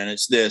Spurgeon, and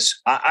it's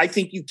this. I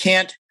think you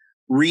can't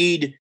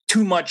read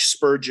too much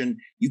Spurgeon.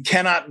 You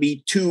cannot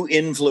be too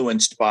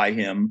influenced by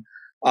him.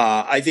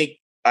 I think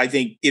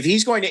if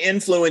he's going to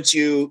influence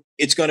you,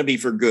 it's going to be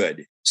for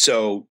good.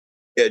 So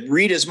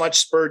read as much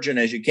Spurgeon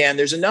as you can.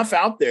 There's enough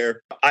out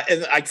there.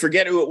 I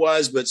forget who it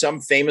was, but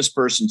some famous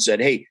person said,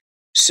 hey,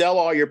 sell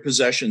all your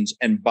possessions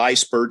and buy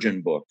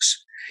Spurgeon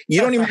books. You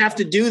don't even have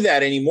to do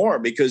that anymore,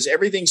 because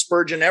everything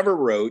Spurgeon ever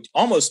wrote,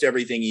 almost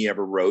everything he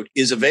ever wrote,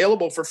 is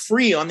available for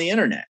free on the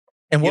internet.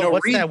 And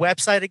what's that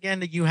website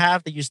again that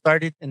you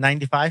started in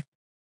 95?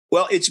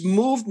 Well, it's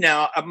moved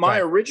now. My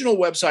original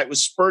website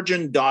was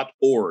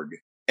spurgeon.org.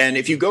 And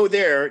if you go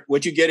there,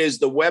 what you get is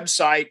the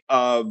website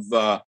of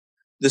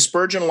the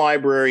Spurgeon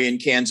Library in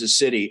Kansas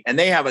City. And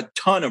they have a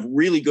ton of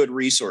really good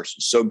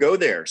resources. So go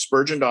there,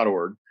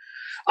 spurgeon.org.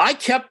 I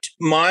kept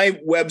my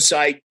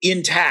website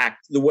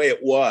intact the way it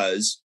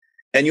was.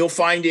 and you'll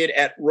find it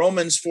at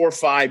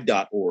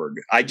romans45.org.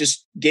 I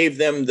just gave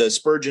them the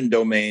Spurgeon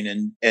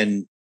domain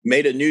and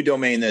made a new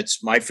domain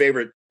that's my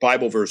favorite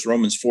Bible verse,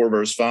 Romans 4,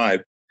 verse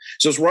 5.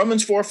 So it's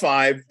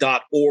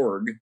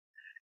romans45.org,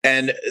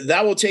 and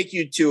that will take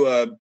you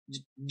to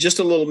just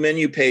a little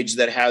menu page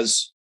that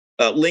has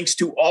links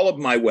to all of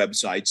my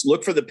websites.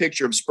 Look for the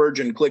picture of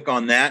Spurgeon, click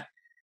on that,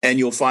 and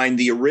you'll find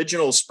the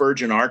original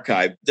Spurgeon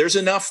Archive. There's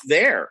enough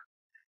there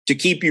to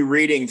keep you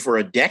reading for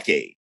a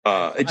decade.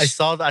 I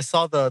saw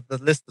the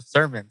list of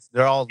sermons.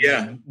 They're all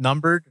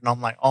numbered, and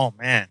I'm like, oh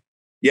man.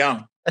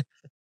 Yeah.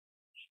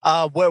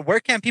 Where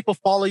can people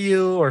follow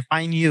you or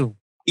find you?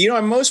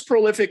 I'm most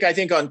prolific, I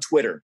think, on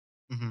Twitter.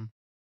 Mm-hmm.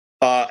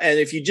 And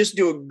if you just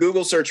do a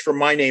Google search for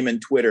my name in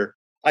Twitter,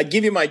 I'd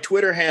give you my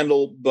Twitter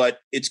handle, but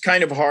it's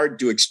kind of hard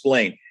to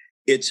explain.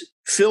 It's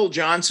Phil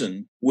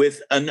Johnson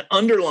with an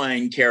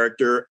underlying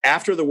character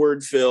after the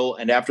word Phil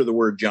and after the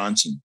word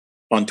Johnson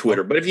on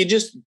Twitter. But if you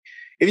just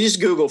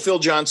Google Phil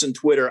Johnson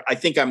Twitter, I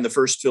think I'm the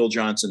first Phil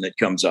Johnson that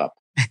comes up.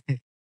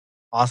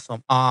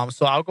 Awesome.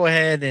 So I'll go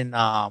ahead and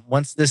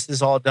once this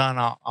is all done,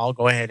 I'll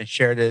go ahead and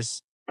share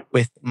this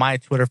with my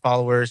Twitter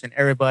followers, and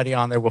everybody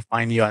on there will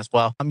find you as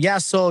well.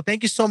 So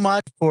thank you so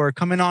much for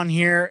coming on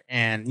here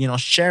and,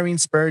 sharing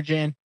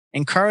Spurgeon,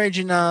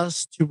 encouraging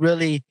us to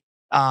really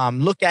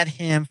look at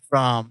him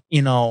from,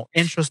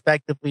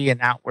 introspectively and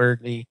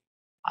outwardly,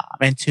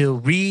 and to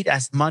read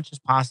as much as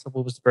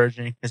possible with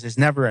Spurgeon, because it's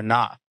never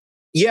enough.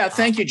 Yeah,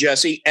 thank you,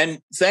 Jesse.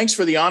 And thanks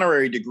for the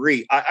honorary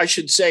degree. I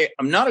should say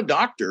I'm not a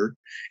doctor.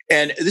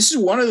 And this is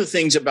one of the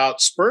things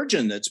about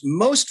Spurgeon that's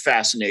most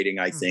fascinating,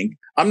 I think.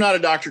 I'm not a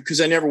doctor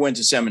because I never went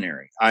to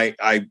seminary.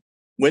 I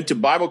went to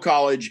Bible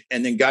college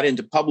and then got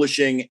into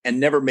publishing and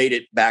never made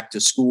it back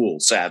to school,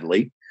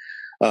 sadly.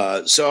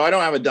 So I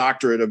don't have a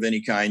doctorate of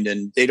any kind,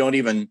 and they don't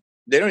even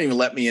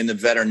let me in the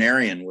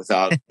veterinarian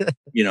without,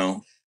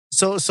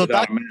 So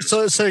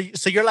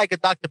you're like a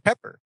Dr.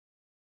 Pepper.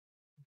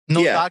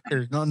 No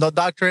doctors, no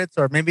doctorates,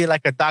 or maybe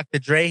like a Dr.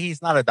 Dre.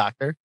 He's not a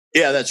doctor.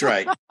 Yeah, that's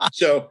right.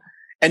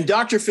 And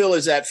Dr. Phil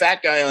is that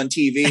fat guy on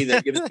TV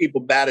that gives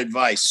people bad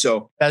advice.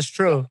 So that's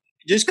true.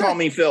 Just call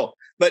me Phil.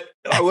 But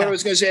what I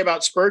was going to say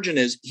about Spurgeon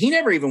is he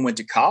never even went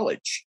to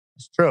college.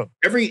 It's true.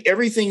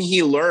 Everything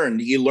he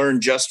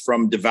learned just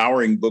from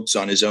devouring books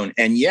on his own.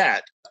 And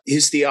yet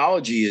his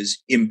theology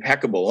is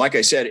impeccable. Like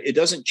I said, it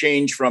doesn't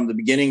change from the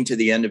beginning to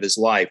the end of his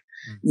life.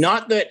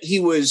 Not that he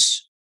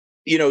was,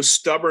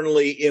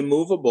 stubbornly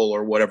immovable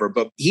or whatever,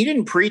 but he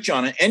didn't preach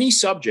on any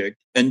subject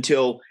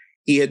until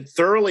he had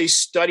thoroughly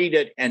studied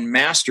it and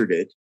mastered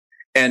it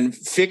and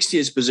fixed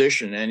his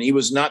position. And he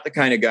was not the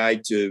kind of guy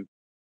to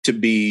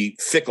be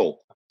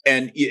fickle.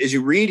 And as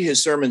you read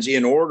his sermons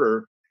in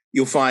order,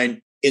 you'll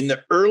find in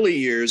the early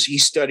years, he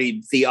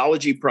studied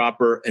theology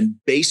proper and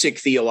basic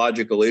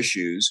theological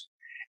issues.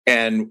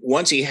 And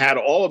once he had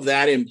all of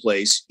that in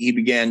place, he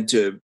began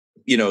to,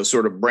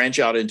 sort of branch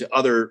out into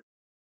other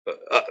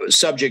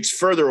subjects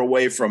further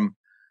away from,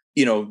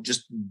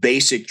 just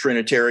basic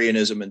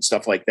Trinitarianism and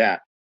stuff like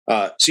that.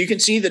 So you can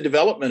see the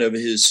development of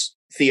his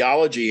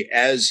theology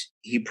as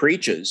he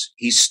preaches.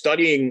 He's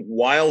studying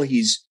while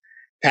he's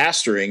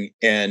pastoring,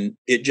 and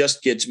it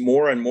just gets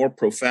more and more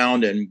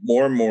profound and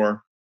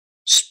more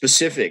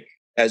specific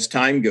as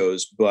time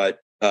goes. But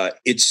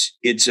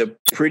it's a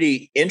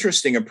pretty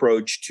interesting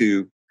approach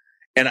to,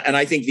 and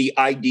I think the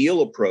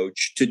ideal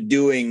approach to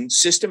doing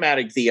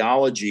systematic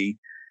theology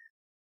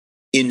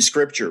in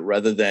Scripture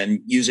rather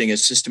than using a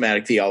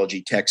systematic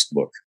theology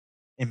textbook.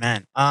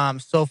 Amen.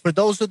 So for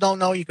those who don't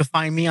know, you can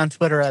find me on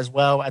Twitter as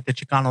well at the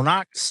Chicano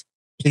Knox.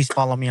 Please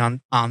follow me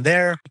on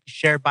there.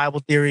 Share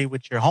Bible theory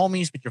with your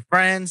homies, with your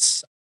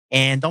friends.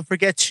 And don't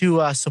forget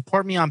to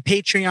support me on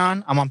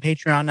Patreon. I'm on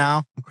Patreon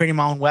now. I'm creating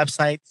my own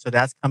website, so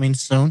that's coming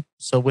soon.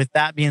 So with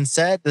that being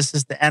said, this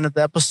is the end of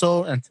the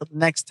episode. Until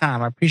next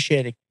time, I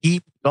appreciate it.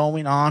 Keep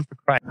going on for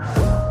Christ.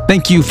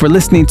 Thank you for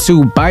listening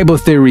to Bible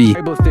Theory.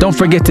 Don't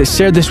forget to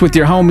share this with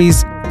your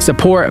homies.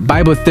 Support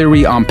Bible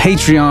Theory on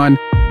Patreon.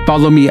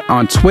 Follow me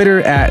on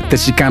Twitter at the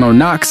Chicano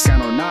Knox.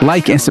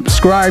 Like and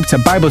subscribe to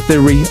Bible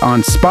Theory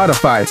on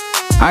Spotify,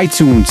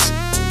 iTunes,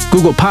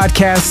 Google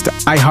Podcast,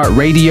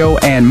 iHeartRadio,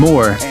 and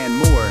more.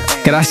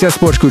 Gracias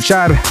por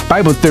escuchar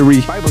Bible Theory.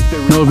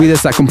 No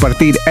olvides a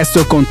compartir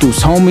esto con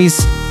tus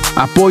homies.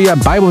 Apoya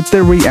Bible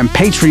Theory en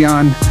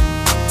Patreon.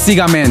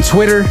 Sígame en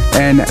Twitter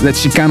en The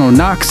Chicano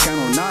Knox.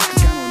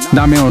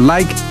 Dame un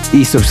like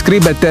y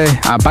suscríbete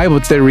a Bible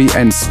Theory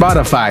en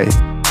Spotify,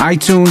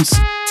 iTunes,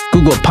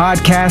 Google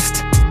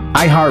Podcast,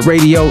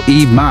 iHeartRadio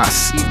y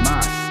más.